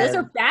 No, those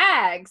are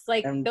bags.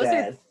 Like, are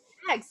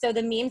bags. So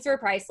the memes were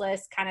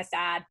priceless, kind of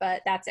sad,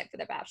 but that's it for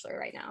The Bachelor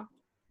right now.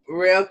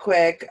 Real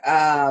quick,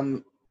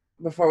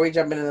 before we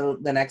jump into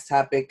the next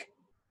topic,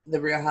 the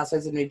Real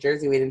Housewives of New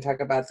Jersey, we didn't talk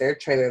about their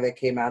trailer that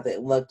came out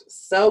that looked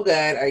so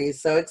good. Are you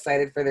so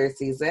excited for their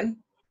season?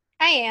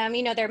 I am.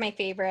 You know, they're my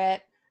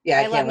favorite.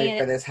 Yeah, I can't wait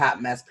for this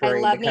hot mess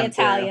parade. I love me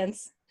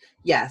Italians. Through.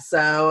 Yeah,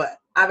 so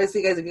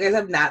obviously, guys, if you guys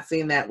have not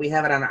seen that, we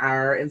have it on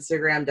our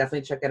Instagram.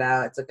 Definitely check it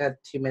out. It's like a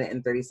 2-minute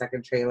and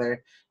 30-second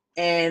trailer.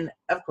 And,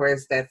 of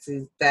course, that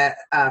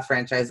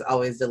franchise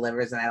always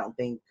delivers, and I don't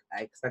think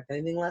I expect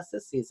anything less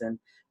this season.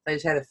 So I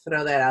just had to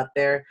throw that out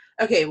there.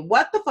 Okay,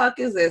 what the fuck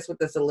is this with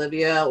this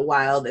Olivia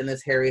Wilde and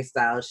this Harry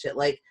Styles shit?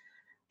 Like,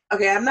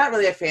 okay, I'm not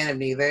really a fan of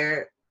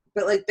neither,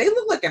 but, like, they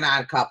look like an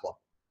odd couple.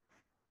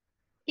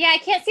 Yeah, I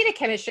can't see the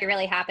chemistry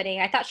really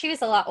happening. I thought she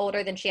was a lot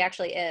older than she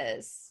actually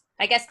is.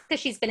 I guess because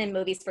she's been in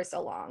movies for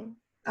so long.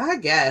 I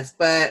guess,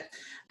 but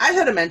I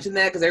had to mention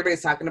that because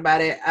everybody's talking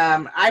about it.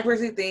 I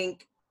personally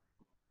think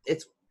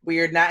it's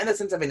weird, not in the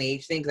sense of an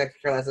age thing, because I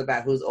could care less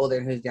about who's older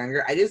and who's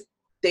younger.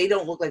 They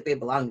don't look like they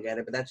belong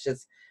together, but that's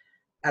just,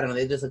 I don't know,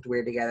 they just looked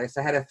weird together.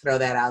 So I had to throw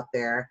that out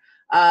there.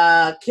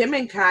 Kim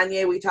and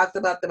Kanye, we talked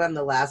about them on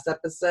the last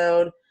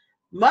episode.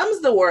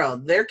 Mum's the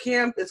world. Their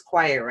camp is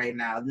quiet right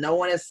now. No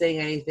one is saying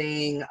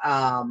anything.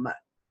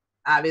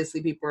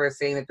 Obviously, people are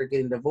saying that they're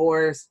getting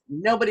divorced.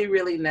 Nobody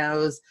really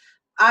knows.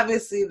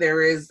 Obviously,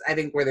 there is, I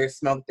think, where there's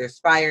smoke, there's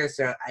fire.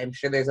 So I'm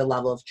sure there's a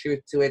level of truth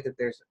to it, that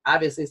there's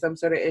obviously some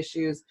sort of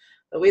issues,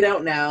 but we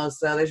don't know.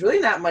 So there's really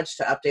not much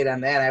to update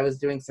on that. I was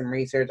doing some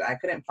research. I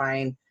couldn't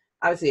find,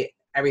 obviously,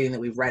 everything that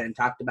we've read and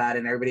talked about,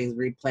 and everybody's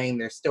replaying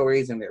their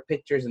stories and their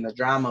pictures and the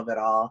drama of it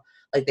all,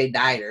 like they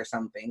died or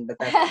something, but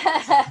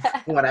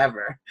that's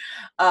whatever.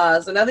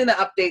 So nothing to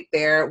update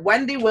there.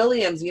 Wendy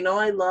Williams, you know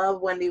I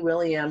love Wendy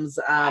Williams.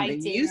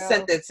 And you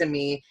sent it to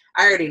me.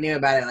 I already knew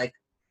about it like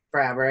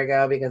forever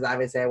ago because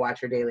obviously I watch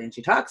her daily and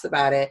she talks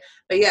about it.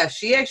 But yeah,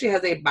 she actually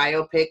has a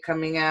biopic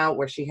coming out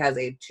where she has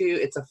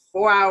it's a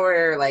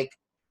 4-hour like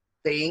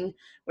thing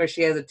where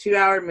she has a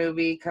 2-hour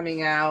movie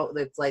coming out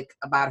that's like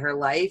about her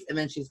life, and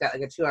then she's got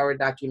like a 2-hour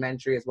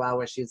documentary as well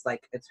where she's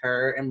like, it's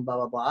her and blah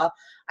blah blah.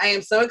 I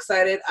am so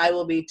excited. I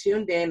will be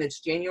tuned in.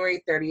 It's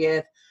January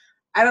 30th.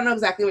 I don't know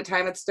exactly what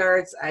time it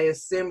starts. I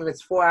assume if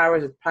it's 4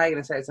 hours, it's probably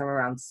going to start somewhere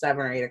around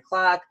 7 or 8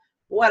 o'clock.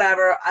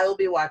 Whatever. I will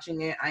be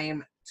watching it. I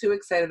am too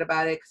excited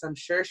about it because I'm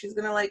sure she's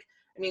going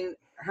to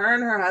her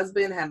and her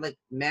husband had like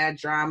mad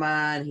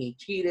drama, and he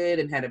cheated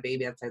and had a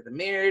baby outside the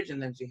marriage,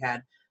 and then she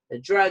had the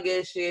drug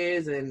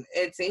issues, and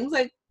it seems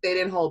like they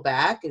didn't hold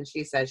back, and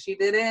she said she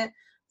didn't.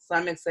 So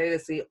I'm excited to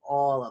see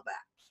all of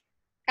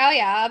that. Oh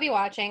yeah, I'll be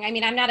watching. I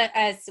mean, I'm not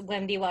as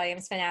Wendy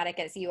Williams fanatic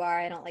as you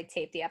are. I don't like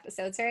tape the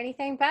episodes or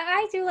anything, but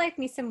I do like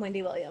me some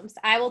Wendy Williams.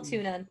 I will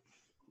tune in.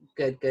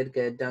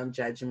 Good. Don't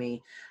judge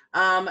me.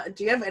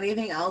 Do you have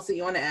anything else that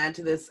you want to add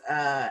to this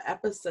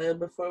episode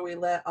before we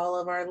let all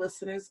of our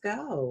listeners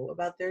go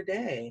about their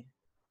day?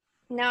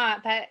 No,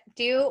 but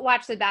do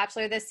watch The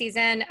Bachelor this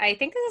season. I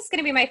think this is going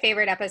to be my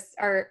favorite episode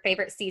or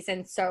favorite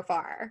season so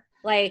far.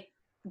 Like,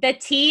 the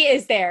tea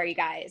is there, you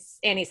guys,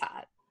 and he's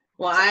hot.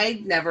 Well,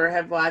 I never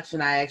have watched,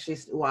 and I actually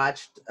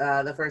watched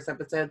the first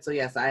episode. So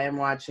yes, I am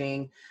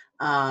watching.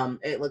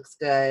 It looks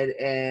good,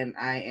 and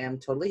I am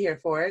totally here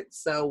for it.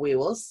 So we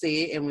will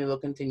see, and we will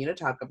continue to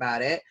talk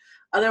about it.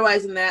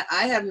 Otherwise than that,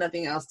 I have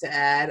nothing else to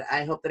add.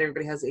 I hope that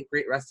everybody has a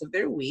great rest of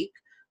their week.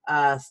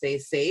 Stay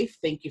safe.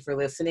 Thank you for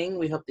listening.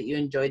 We hope that you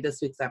enjoyed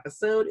this week's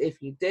episode. If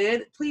you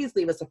did, please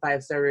leave us a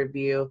 5-star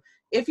review.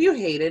 If you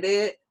hated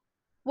it,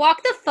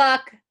 walk the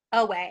fuck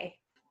away.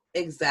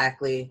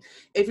 Exactly.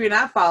 If you're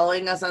not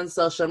following us on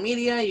social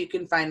media, you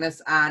can find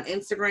us on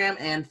Instagram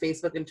and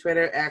Facebook and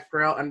Twitter at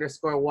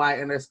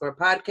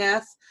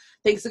girl_y_podcast.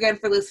 Thanks again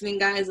for listening,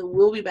 guys.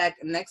 We'll be back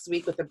next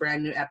week with a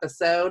brand new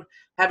episode.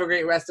 Have a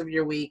great rest of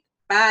your week.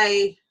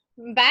 Bye.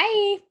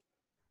 Bye.